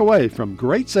a click away from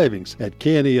great savings at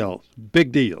KNEL.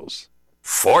 Big Deals.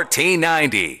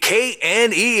 1490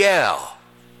 KNEL.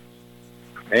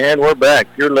 And we're back.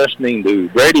 You're listening to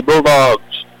Brady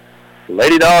Bulldogs,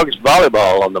 Lady Dogs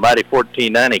Volleyball on the mighty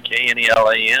 1490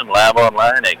 KNEL AM, live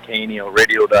online at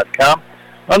KNELradio.com,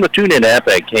 on the TuneIn app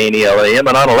at KNEL AM,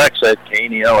 and on Alexa at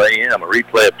KNEL AM. A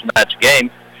replay of tonight's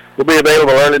game will be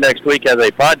available early next week as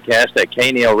a podcast at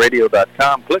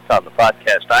KNELradio.com. Click on the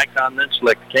podcast icon, then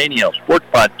select the KNEL Sports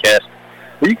Podcast,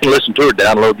 where you can listen to or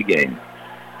download the game.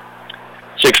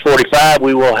 6:45,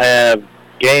 we will have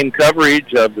game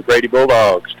coverage of the Brady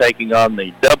Bulldogs taking on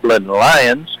the Dublin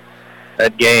Lions.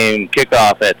 That game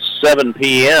kickoff at 7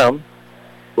 p.m.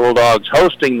 Bulldogs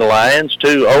hosting the Lions,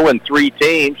 two 0-3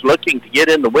 teams looking to get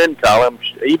in the win column,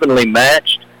 evenly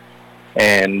matched.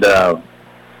 And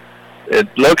it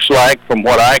looks like, from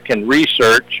what I can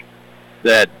research,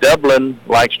 that Dublin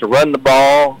likes to run the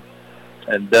ball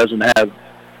and doesn't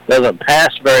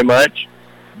pass very much.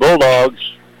 Bulldogs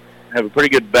have a pretty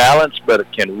good balance, but it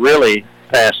can really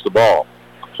pass the ball.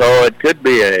 So it could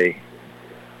be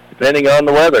depending on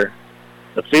the weather.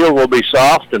 The field will be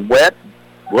soft and wet.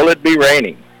 Will it be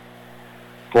raining?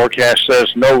 Forecast says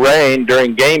no rain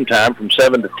during game time from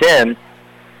 7 to 10,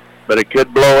 but it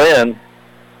could blow in.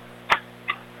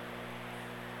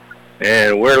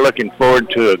 And we're looking forward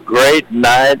to a great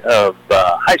night of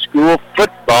high school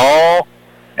football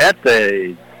at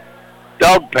the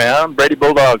Dog Pound, Brady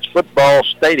Bulldogs Football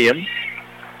Stadium,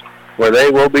 where they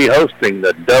will be hosting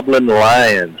the Dublin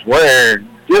Lions. We're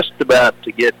just about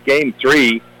to get Game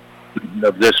 3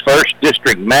 of this first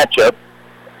district matchup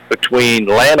between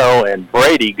Llano and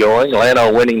Brady going.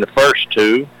 Llano winning the first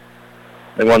two.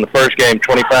 They won the first game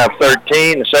 25-13,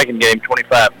 the second game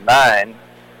 25-9.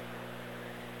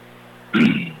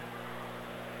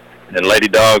 And Lady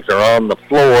Dogs are on the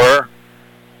floor.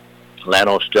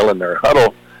 Llano's still in their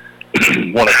huddle.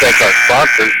 Want to thank our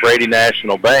sponsors, Brady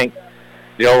National Bank,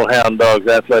 the Old Hound Dogs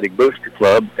Athletic Booster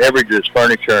Club, Everage's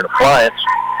Furniture and Appliance,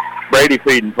 Brady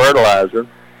Feed and Fertilizer,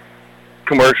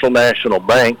 Commercial National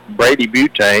Bank, Brady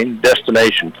Butane,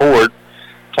 Destination Ford,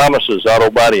 Thomas's Auto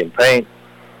Body and Paint,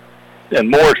 and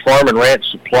Moore's Farm and Ranch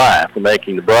Supply for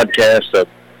making the broadcast of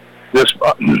this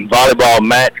volleyball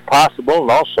match possible,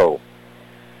 and also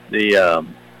the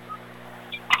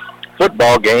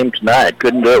football game tonight.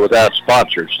 Couldn't do it without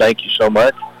sponsors. Thank you so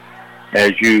much.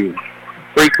 As you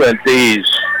frequent these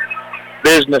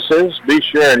businesses, be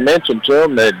sure and mention to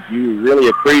them that you really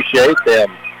appreciate them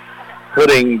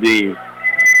putting the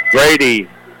Brady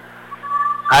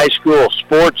High School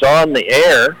sports on the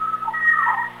air.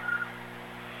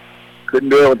 Couldn't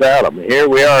do it without them. Here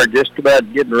we are just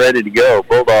about getting ready to go.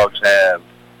 Bulldogs have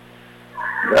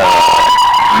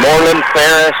Moreland,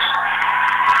 Ferris,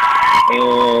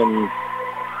 and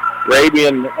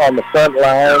Rabian on the front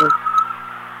line,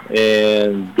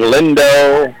 and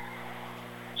Galindo,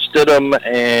 Stidham,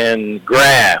 and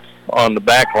Graff on the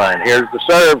back line. Here's the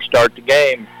serve, start the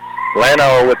game.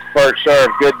 Llano with the first serve,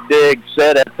 good dig,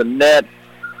 set at the net,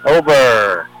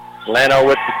 over. Llano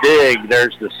with the dig,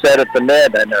 there's the set at the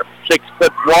net, and they're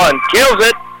 6'1", kills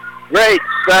it. Great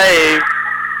save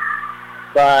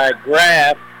by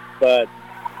Graff, but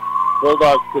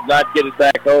Bulldogs could not get it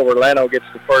back over. Llano gets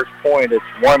the first point. It's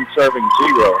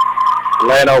 1-0.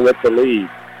 Llano with the lead.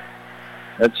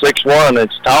 At 6'1",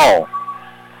 it's tall.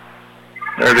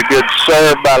 There's a good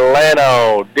serve by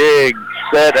Llano. Dig,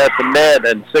 set at the net,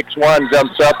 and 6'1"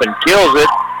 jumps up and kills it.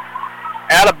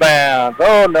 Out of bounds.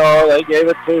 Oh, no, they gave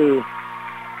it to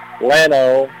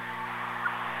Llano.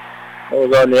 It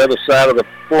was on the other side of the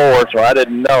floor, so I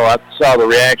didn't know. I saw the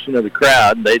reaction of the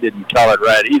crowd. They didn't call it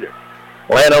right either.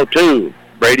 Llano 2,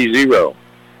 Brady 0.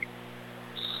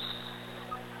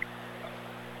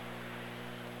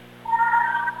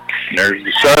 There's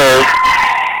the serve.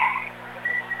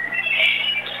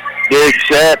 Dig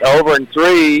set, over and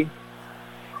 3.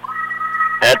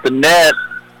 At the net.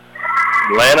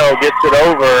 Llano gets it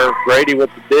over. Brady with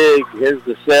the dig. Here's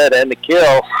the set and the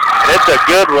kill. It's a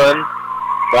good one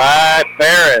by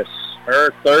Ferris.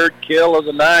 Her third kill of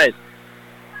the night.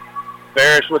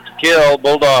 Ferris with the kill.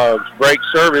 Bulldogs break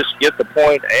service, get the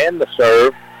point and the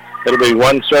serve. It'll be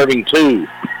 1-2.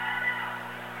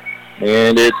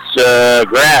 And it's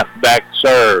Graff back to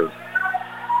serve.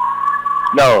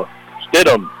 No,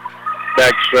 Stidham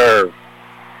back to serve.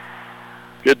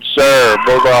 Good serve.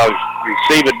 Bulldogs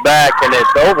receive it back, and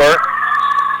it's over.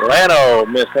 Llano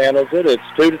mishandles it. It's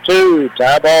 2-2,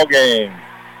 tie ball game.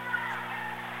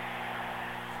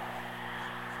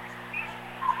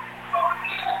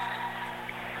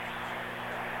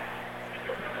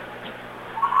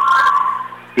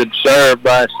 Good serve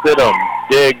by Stidham.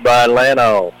 Dig by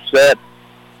Llano. Set.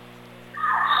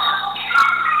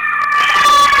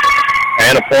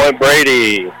 And a point,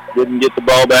 Brady. Didn't get the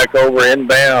ball back over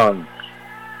inbounds.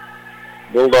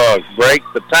 Bulldogs break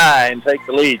the tie and take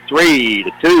the lead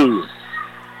 3-2.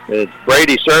 It's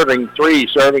Brady serving 3,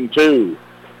 serving 2.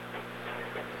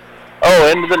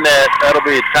 Oh, into the net. That'll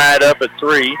be tied up at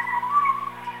 3.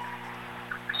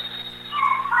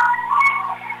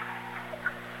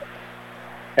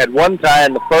 Had 1 tie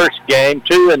in the first game,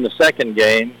 2 in the second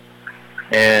game,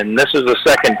 and this is the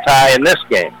second tie in this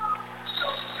game.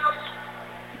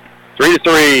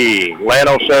 3-3,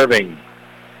 Llano serving.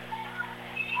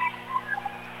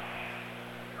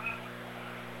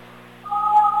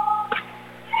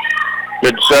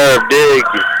 Good serve, Dig.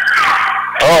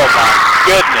 Oh, my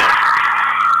goodness.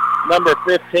 Number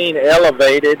 15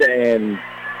 elevated and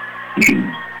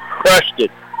crushed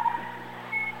it.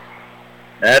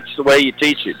 That's the way you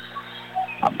teach it.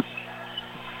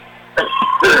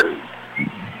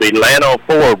 Be Llano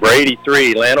 4, Brady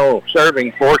 3. Llano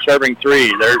serving 4, serving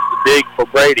 3. There's the dig for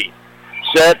Brady.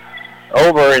 Set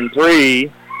over in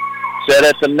 3. Set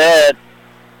at the net.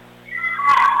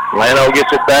 Llano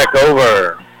gets it back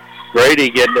over. Brady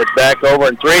getting it back over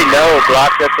in 3. No,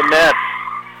 blocked at the net.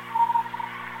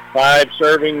 5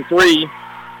 serving 3.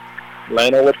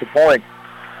 Llano with the point.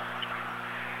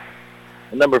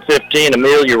 Number 15,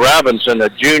 Amelia Robinson, a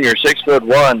junior,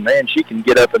 6'1". Man, she can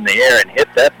get up in the air and hit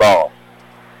that ball.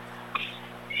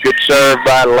 Good serve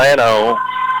by Llano.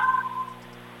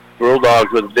 Bulldogs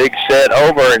with a big set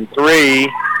over in 3.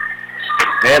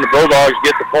 And the Bulldogs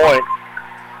get the point.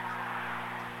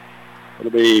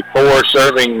 It'll be 4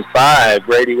 serving 5.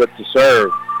 Brady with the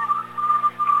serve.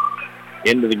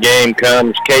 Into the game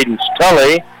comes Cadence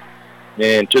Tully.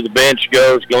 And to the bench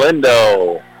goes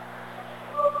Galindo.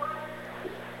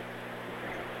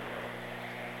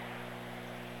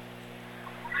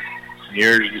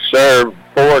 Here's the serve,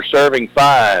 4 serving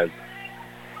 5.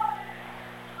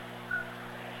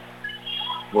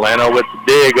 Llano with the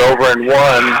dig over in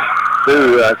 1,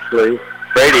 2 actually.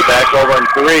 Brady back over in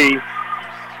 3.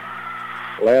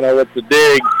 Llano with the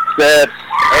dig, set,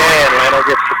 and Llano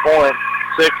gets the point.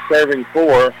 6 serving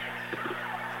 4.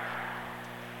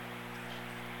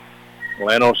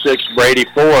 Llano 6, Brady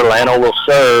 4. Llano will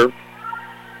serve.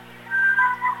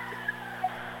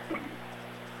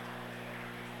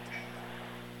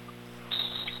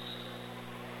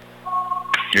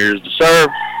 Here's the serve.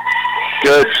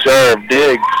 Good serve.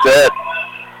 Dig. Set.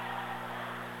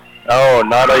 Oh,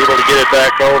 not able to get it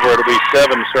back over. It'll be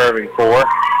 7 serving 4.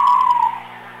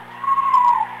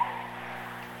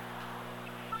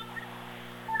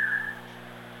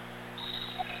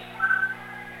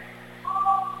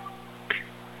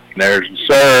 There's the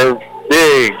serve.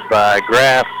 Dig by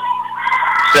Graff.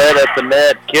 Set at the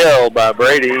net. Kill by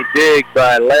Brady. Dig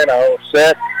by Llano.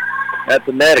 Set at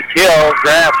the net. A kill.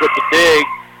 Graff with the dig.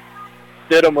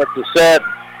 Stidham with the set.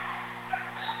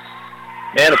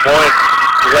 And a point.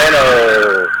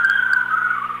 Llano.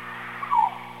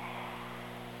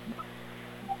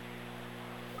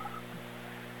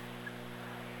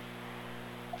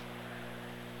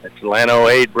 It's Llano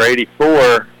 8, Brady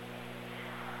 4.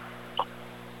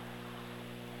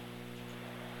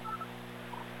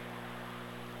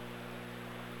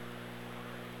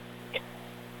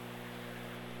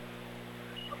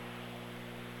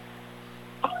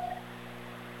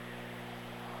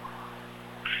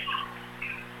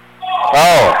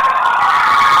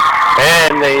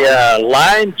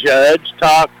 Line judge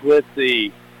talked with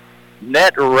the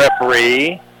net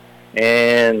referee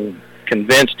and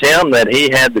convinced him that he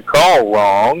had the call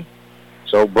wrong.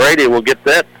 So Brady will get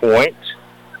that point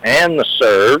and the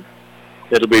serve.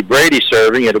 It'll be Brady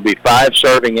serving. It'll be 5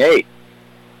 serving 8.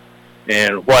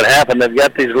 And what happened, they've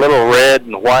got these little red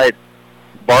and white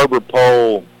barber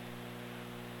pole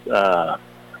poles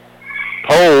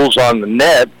on the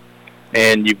net,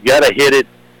 and you've got to hit it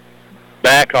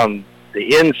back on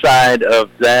the inside of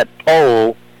that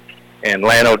pole, and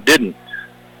Llano didn't.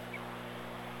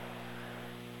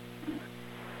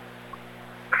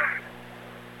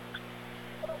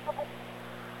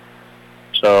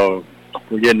 So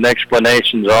we're getting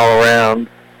explanations all around.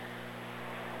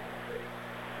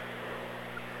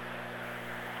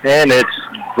 And it's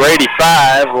Brady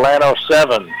 5, Llano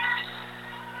 7.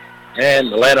 And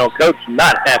the Llano coach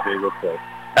not happy with the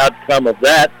outcome of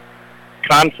that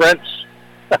conference.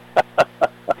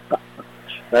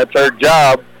 That's her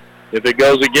job. If it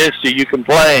goes against you, you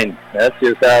complain. That's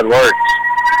just how it works.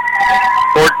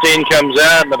 14 comes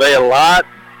out in the Bay of Lot.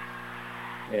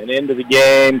 And into the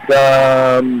game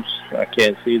comes, I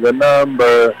can't see the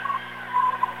number.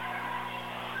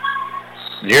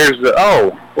 Here's the,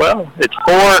 it's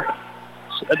 4.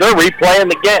 They're replaying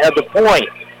the point.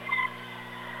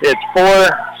 It's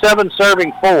 4-7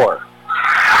 serving 4.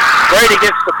 Brady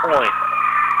gets the point.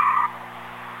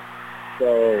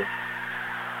 So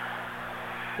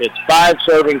it's 5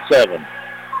 serving 7.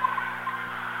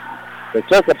 They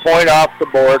took a point off the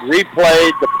board,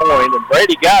 replayed the point, and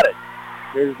Brady got it.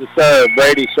 Here's the serve.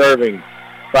 Brady serving.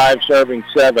 5 serving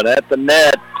 7. At the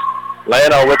net,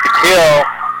 Llano with the kill.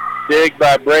 Dig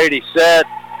by Brady. Set.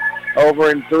 Over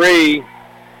in 3.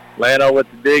 Llano with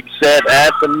the dig set.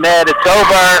 At the net. It's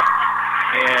over.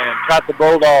 And caught the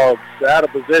Bulldogs out of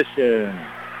position.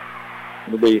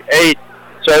 It'll be 8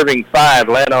 serving 5.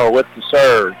 Llano with the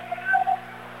serve.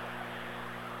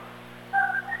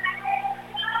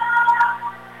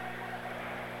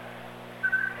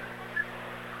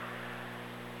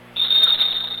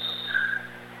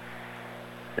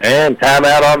 And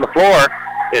timeout on the floor.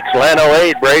 It's Llano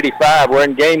 8, Brady 5. We're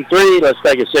in game 3. Let's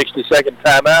take a 60-second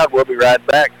timeout. We'll be right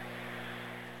back.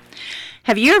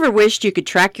 Have you ever wished you could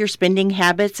track your spending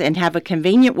habits and have a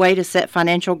convenient way to set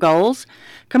financial goals?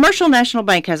 Commercial National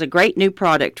Bank has a great new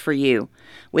product for you.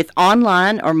 With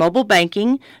online or mobile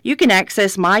banking, you can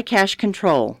access My Cash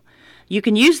Control. You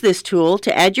can use this tool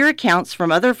to add your accounts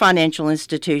from other financial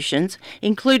institutions,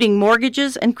 including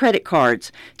mortgages and credit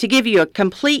cards, to give you a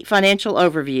complete financial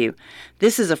overview.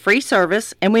 This is a free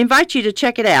service, and we invite you to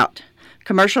check it out.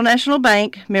 Commercial National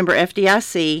Bank, member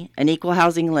FDIC, an equal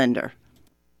housing lender.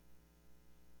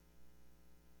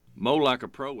 Mow like a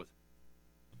pro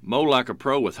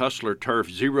with Hustler Turf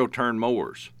zero-turn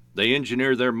mowers. They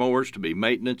engineer their mowers to be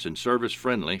maintenance and service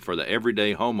friendly for the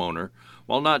everyday homeowner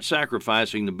while not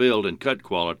sacrificing the build and cut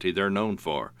quality they're known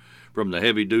for. From the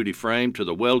heavy-duty frame to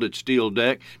the welded steel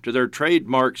deck to their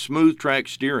trademark smooth track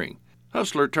steering,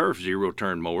 Hustler Turf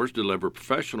zero-turn mowers deliver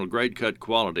professional-grade cut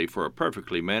quality for a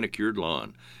perfectly manicured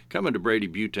lawn. Come into Brady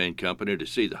Butane Company to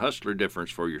see the Hustler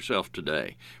difference for yourself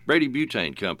today. Brady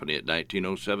Butane Company at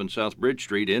 1907 South Bridge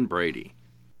Street in Brady.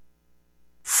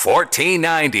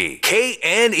 1490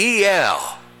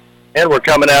 KNEL. And we're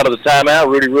coming out of the timeout.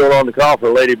 Rudy Rule on the call for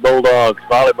Lady Bulldogs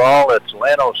volleyball. It's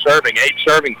Llano serving, 8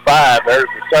 serving 5. There's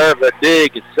the serve, the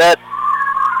dig. It's set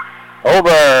over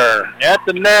at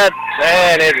the net,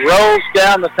 and it rolls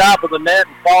down the top of the net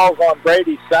and falls on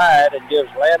Brady's side and gives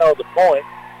Llano the point.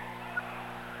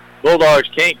 Bulldogs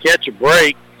can't catch a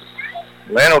break.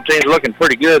 Llano team's looking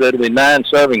pretty good. It'll be 9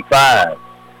 serving 5.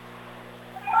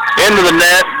 Into the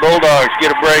net, Bulldogs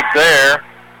get a break there.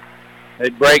 They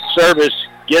break service,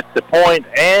 get the point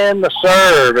and the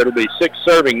serve. It'll be 6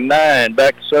 serving 9.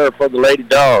 Back to serve for the Lady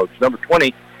Dogs. Number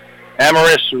 20,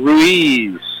 Amaris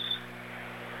Ruiz.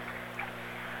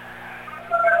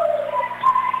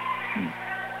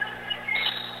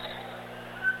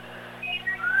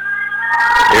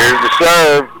 Here's the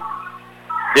serve.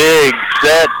 Dig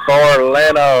set for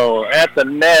Llano at the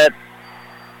net.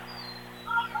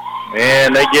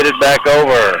 And they get it back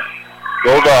over.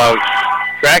 Bulldogs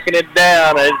tracking it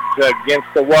down. It's against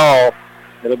the wall.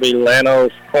 It'll be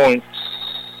Llano's points.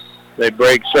 They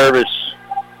break service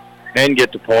and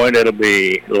get the point. It'll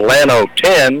be Llano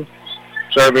 10,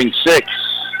 serving 6.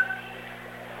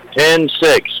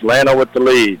 10-6. Llano with the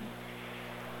lead.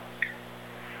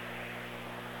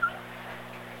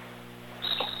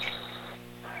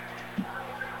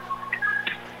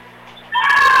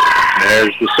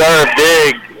 There's the serve.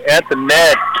 Dig at the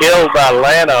net, killed by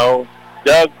Llano,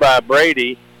 dug by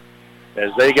Brady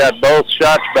as they got both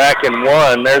shots back in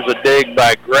one. There's a dig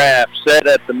by Graff, set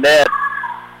at the net,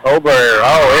 over,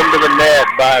 into the net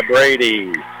by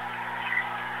Brady.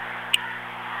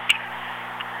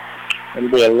 It'll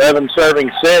be 11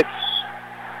 serving 6.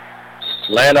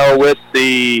 Llano with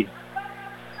the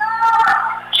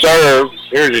serve.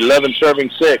 Here's 11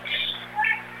 serving 6.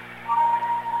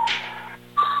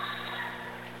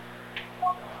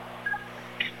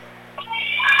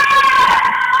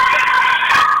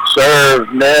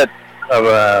 Serve net of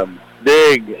a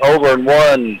dig over and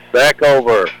 1, back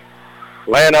over.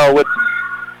 Llano with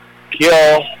the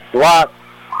kill, block.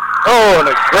 And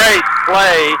a great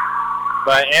play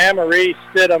by Anne-Marie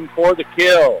Stidham for the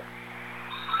kill.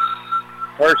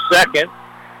 Her second.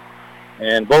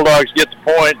 And Bulldogs get the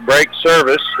point, break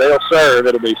service. They'll serve.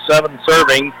 It'll be 7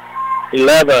 serving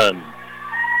 11.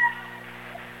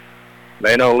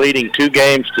 Llano leading 2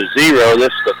 games to 0. This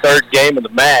is the 3rd game of the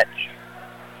match.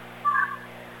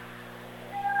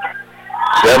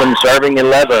 7 serving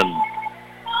 11.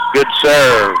 Good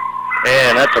serve.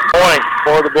 And that's a point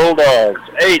for the Bulldogs.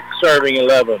 8 serving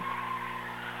 11.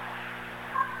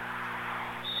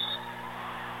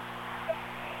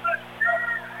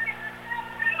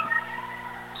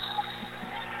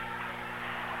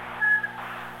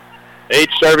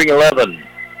 Serving 11.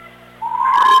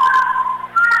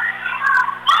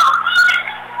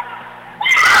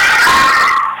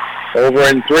 Over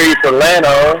in 3 for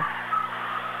Llano.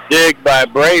 Dig by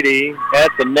Brady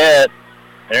at the net.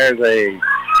 There's a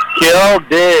kill,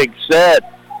 dig, set.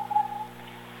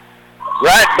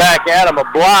 Right back at him,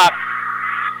 a block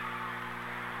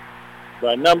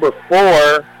by number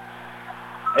 4.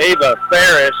 Ava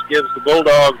Ferris gives the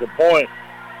Bulldogs a point.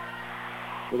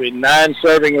 It'll be 9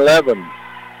 serving 11.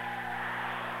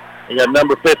 We got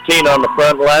number 15 on the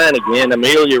front line again,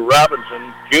 Amelia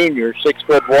Robinson, Jr.,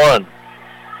 6'1".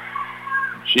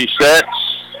 She sets.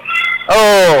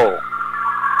 Oh!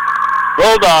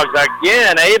 Bulldogs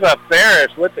again. Ava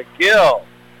Ferris with the kill.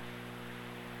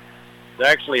 It's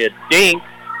actually a dink,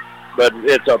 but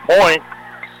it's a point.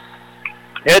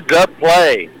 Heads up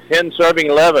play. 10 serving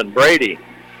 11. Brady.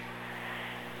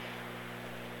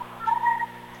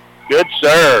 Good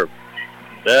serve.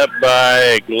 That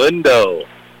by Glendo.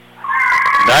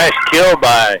 Nice kill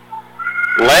by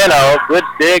Llano. Good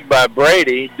dig by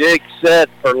Brady. Dig set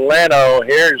for Llano.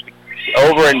 Here's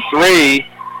over in 3.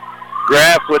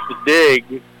 Graff with the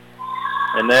dig.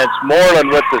 And that's Moreland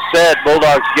with the set.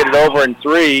 Bulldogs get it over in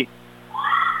 3.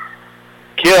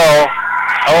 Kill.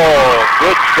 Oh,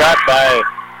 good shot by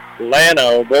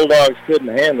Llano. Bulldogs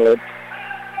couldn't handle it.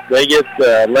 They get,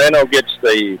 Llano gets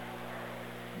the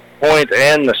point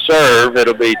and the serve.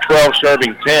 It'll be 12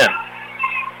 serving 10.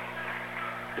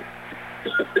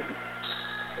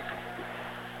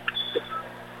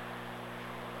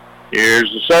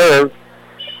 Here's the serve.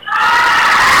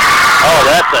 Oh,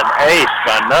 that's an ace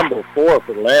by number 4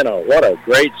 for Llano. What a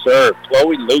great serve.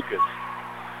 Chloe Lucas,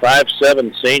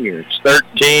 5'7" senior. It's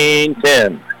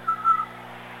 13-10.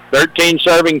 13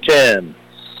 serving 10.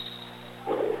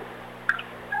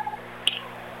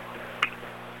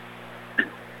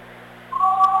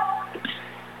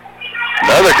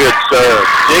 Another good serve.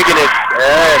 Digging it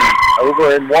and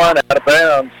over in 1 out of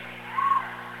bounds.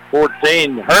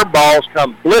 14. Her balls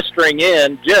come blistering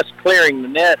in, just clearing the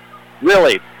net.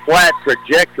 Really flat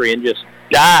trajectory and just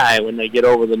die when they get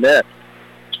over the net.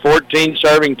 It's 14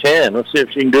 serving 10. Let's see if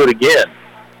she can do it again.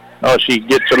 Oh, she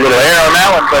gets a little air on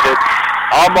that one, but it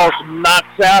almost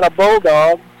knocks out a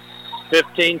Bulldog.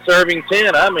 15 serving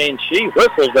 10. I mean, she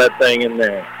whistles that thing in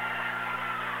there.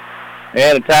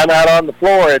 And a timeout on the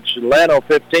floor. It's Llano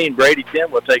 15, Brady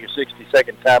 10. We'll take a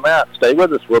 60-second timeout. Stay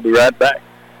with us. We'll be right back.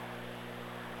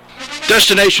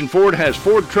 Destination Ford has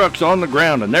Ford trucks on the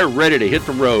ground, and they're ready to hit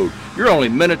the road. You're only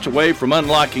minutes away from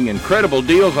unlocking incredible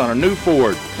deals on a new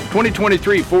Ford.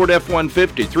 2023 Ford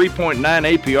F-150,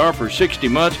 3.9 APR for 60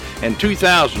 months and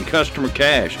 $2,000 customer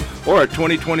cash. Or a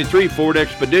 2023 Ford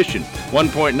Expedition,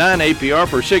 1.9 APR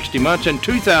for 60 months and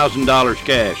 $2,000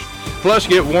 cash. Plus,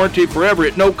 get warranty forever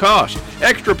at no cost.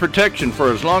 Extra protection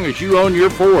for as long as you own your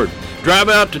Ford. Drive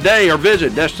out today or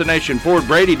visit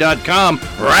DestinationFordBrady.com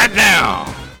right now.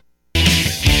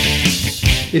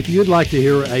 If you'd like to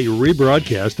hear a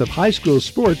rebroadcast of high school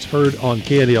sports heard on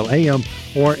KNEL AM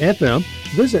or FM,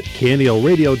 visit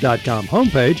KNELRadio.com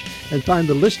homepage and find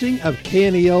the listing of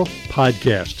KNEL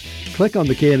Podcast. Click on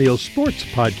the KNEL Sports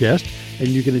Podcast and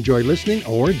you can enjoy listening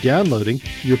or downloading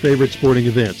your favorite sporting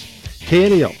events.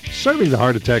 KNEL, serving the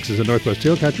heart of Texas and Northwest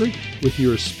Hill Country with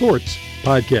your sports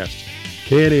podcast.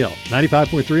 KNEL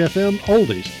 95.3 FM,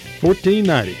 Oldies,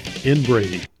 1490 in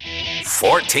Brady.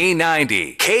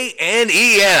 1490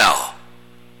 KNEL.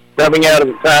 Coming out of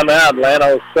the timeout,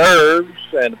 Llano serves,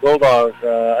 and the Bulldogs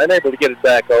unable to get it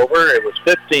back over. It was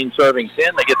 15 serving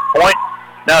 10. They get the point.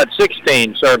 Now it's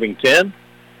 16 serving 10.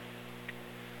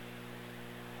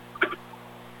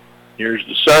 Here's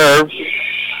the serve.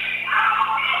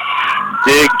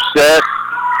 Dig, set,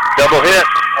 double hit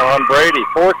on Brady.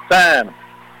 4th time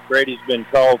Brady's been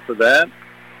called for that.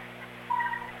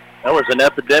 That was an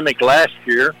epidemic last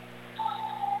year.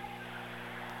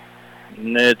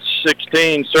 And it's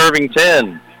 16 serving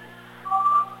 10.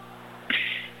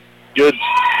 Good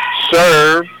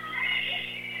serve.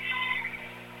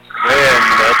 And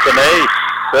that's an ace.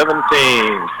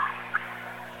 17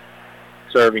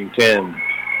 serving 10.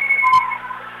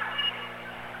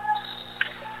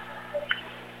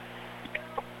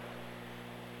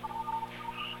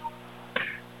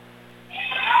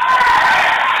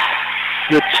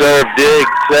 Good serve, dig,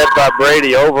 set by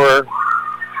Brady over.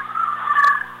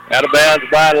 Out of bounds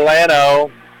by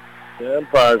Llano. The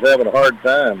umpire's having a hard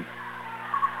time.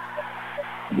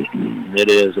 It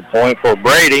is a point for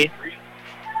Brady.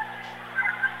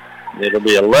 It'll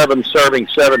be 11 serving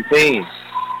 17.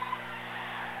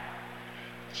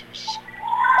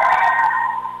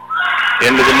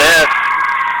 Into the net.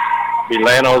 Be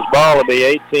Llano's ball. It'll be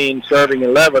 18 serving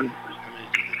 11.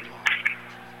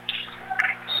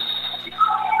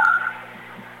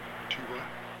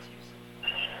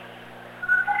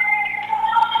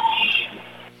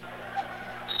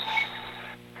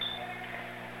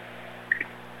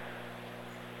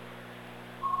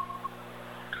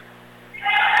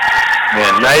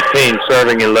 And 19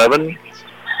 serving 11. And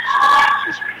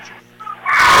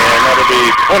that'll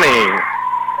be 20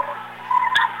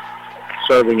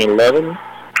 serving 11.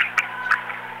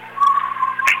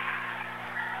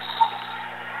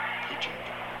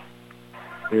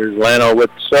 Here's Llano with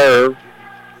the serve.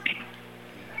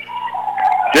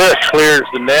 Just clears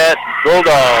the net.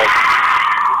 Bulldog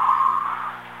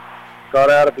got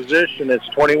out of position. It's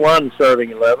 21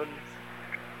 serving 11.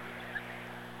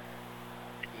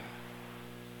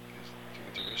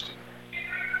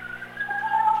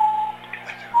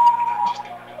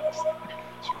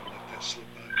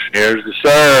 Here's the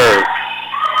serve.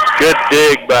 Good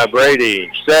dig by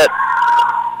Brady. Set.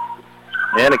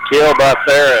 And a kill by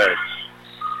Ferris.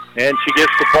 And she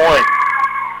gets the point.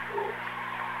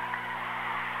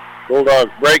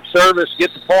 Bulldogs break service,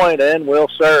 get the point, and will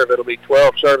serve. It'll be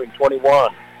 12 serving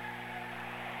 21.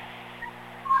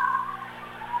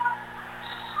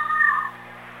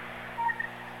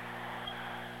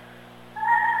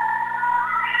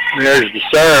 There's the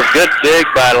serve. Good dig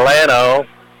by Llano.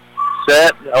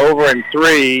 Set, over in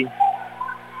 3.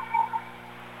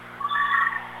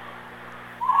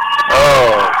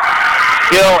 Oh,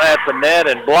 kill at the net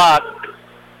and blocked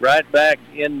right back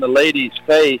in the ladies'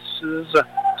 faces.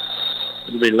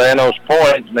 It'll be Llano's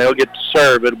point, and they'll get to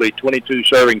serve. It'll be 22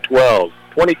 serving 12.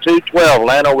 22-12,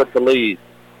 Llano with the lead.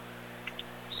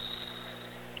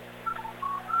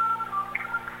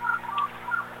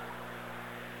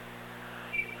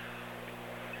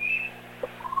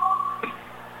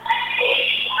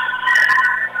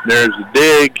 There's a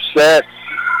dig, set,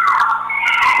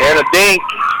 and a dink.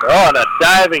 Oh, and a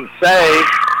diving save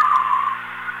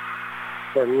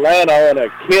for Llano, and a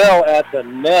kill at the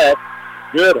net.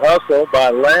 Good hustle by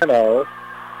Llano.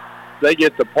 They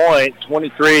get the point,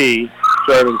 23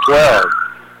 serving 12.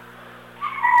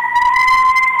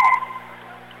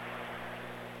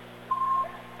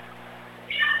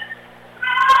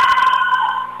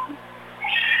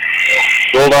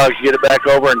 Bulldogs get it back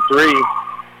over in 3.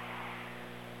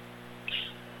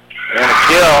 And a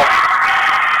kill.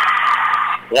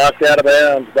 Blocked out of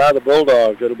bounds by the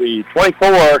Bulldogs. It'll be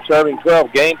 24 serving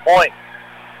 12. Game point.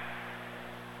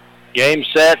 Game,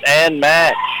 set, and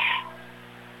match.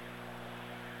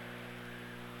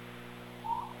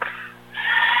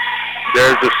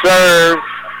 There's the serve.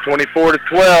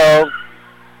 24-12.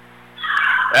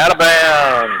 Out of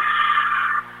bounds.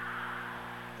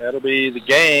 That'll be the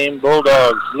game.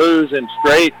 Bulldogs lose in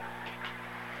straight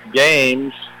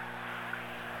games.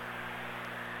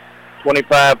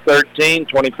 25-13,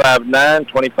 25-9,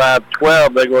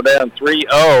 25-12. They go down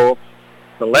 3-0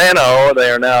 to Llano.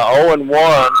 They are now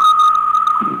 0-1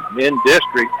 in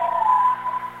district.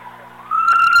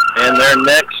 And their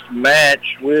next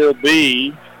match will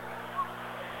be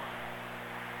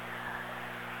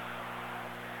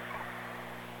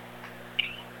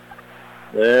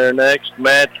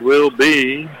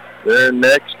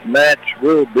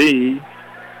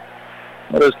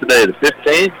what is today, the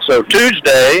 15th? So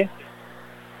Tuesday,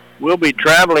 we'll be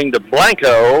traveling to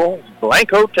Blanco,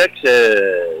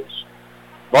 Texas.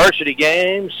 Varsity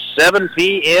game, 7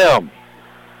 p.m.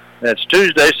 That's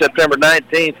Tuesday, September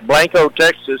 19th, Blanco,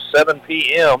 Texas, 7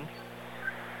 p.m.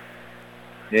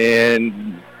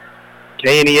 And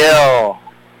KNEL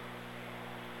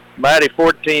Mighty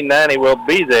 1490 will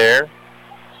be there.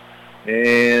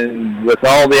 And with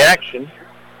all the action,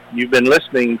 you've been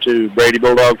listening to Brady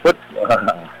Bulldog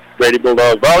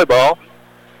Volleyball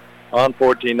on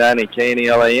 1490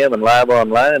 KNEL AM and live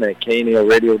online at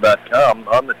KNELradio.com,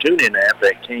 on the TuneIn app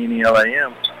at KNEL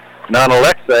AM, and on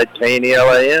Alexa at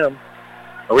KNEL AM.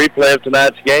 A replay of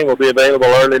tonight's game will be available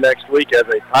early next week as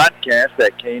a podcast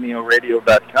at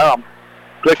KNELradio.com.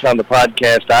 Click on the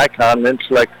podcast icon and then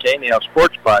select KNEL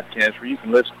Sports Podcast, where you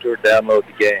can listen to or download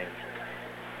the game.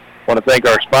 I want to thank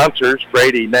our sponsors,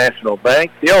 Brady National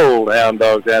Bank, the Old Hound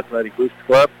Dogs Athletic Booster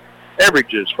Club,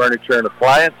 Everages Furniture and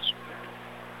Appliance,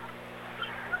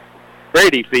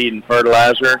 Brady Feed and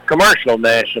Fertilizer, Commercial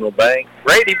National Bank,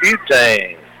 Brady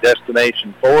Butane,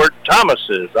 Destination Ford,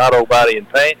 Thomas's Auto Body and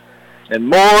Paint, and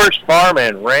Moore's Farm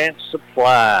and Ranch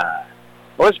Supply.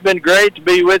 Well, it's been great to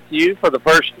be with you for the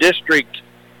first district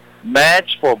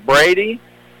match for Brady.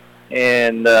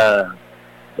 And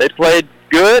they played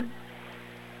good,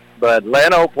 but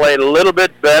Llano played a little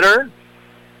bit better.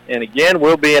 And again,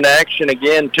 we'll be in action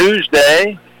again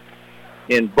Tuesday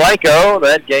in Blanco.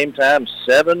 That game time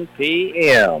 7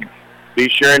 p.m. Be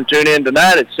sure and tune in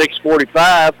tonight at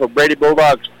 6:45 for Brady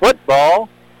Bulldogs football,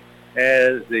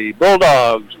 as the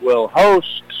Bulldogs will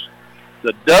host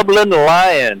the Dublin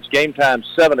Lions. Game time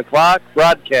 7 o'clock,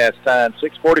 broadcast time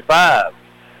 6:45.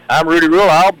 I'm Rudy Rule.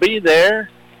 I'll be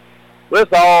there with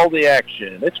all the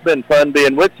action. It's been fun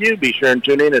being with you. Be sure and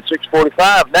tune in at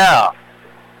 6:45. Now,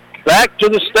 back to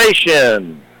the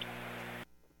station.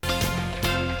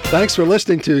 Thanks for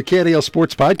listening to KNEL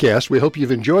Sports Podcast. We hope you've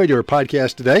enjoyed your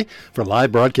podcast today. For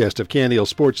live broadcast of KNEL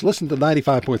Sports, listen to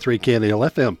 95.3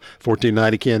 KNEL FM,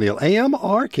 1490 KNEL AM,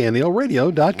 or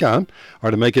KNELradio.com.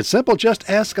 Or to make it simple, just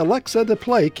ask Alexa to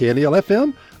play KNEL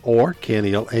FM or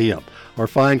KNEL AM. Or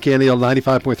find KNEL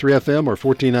 95.3 FM or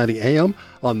 1490 AM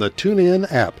on the TuneIn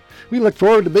app. We look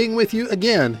forward to being with you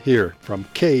again here from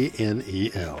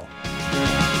KNEL.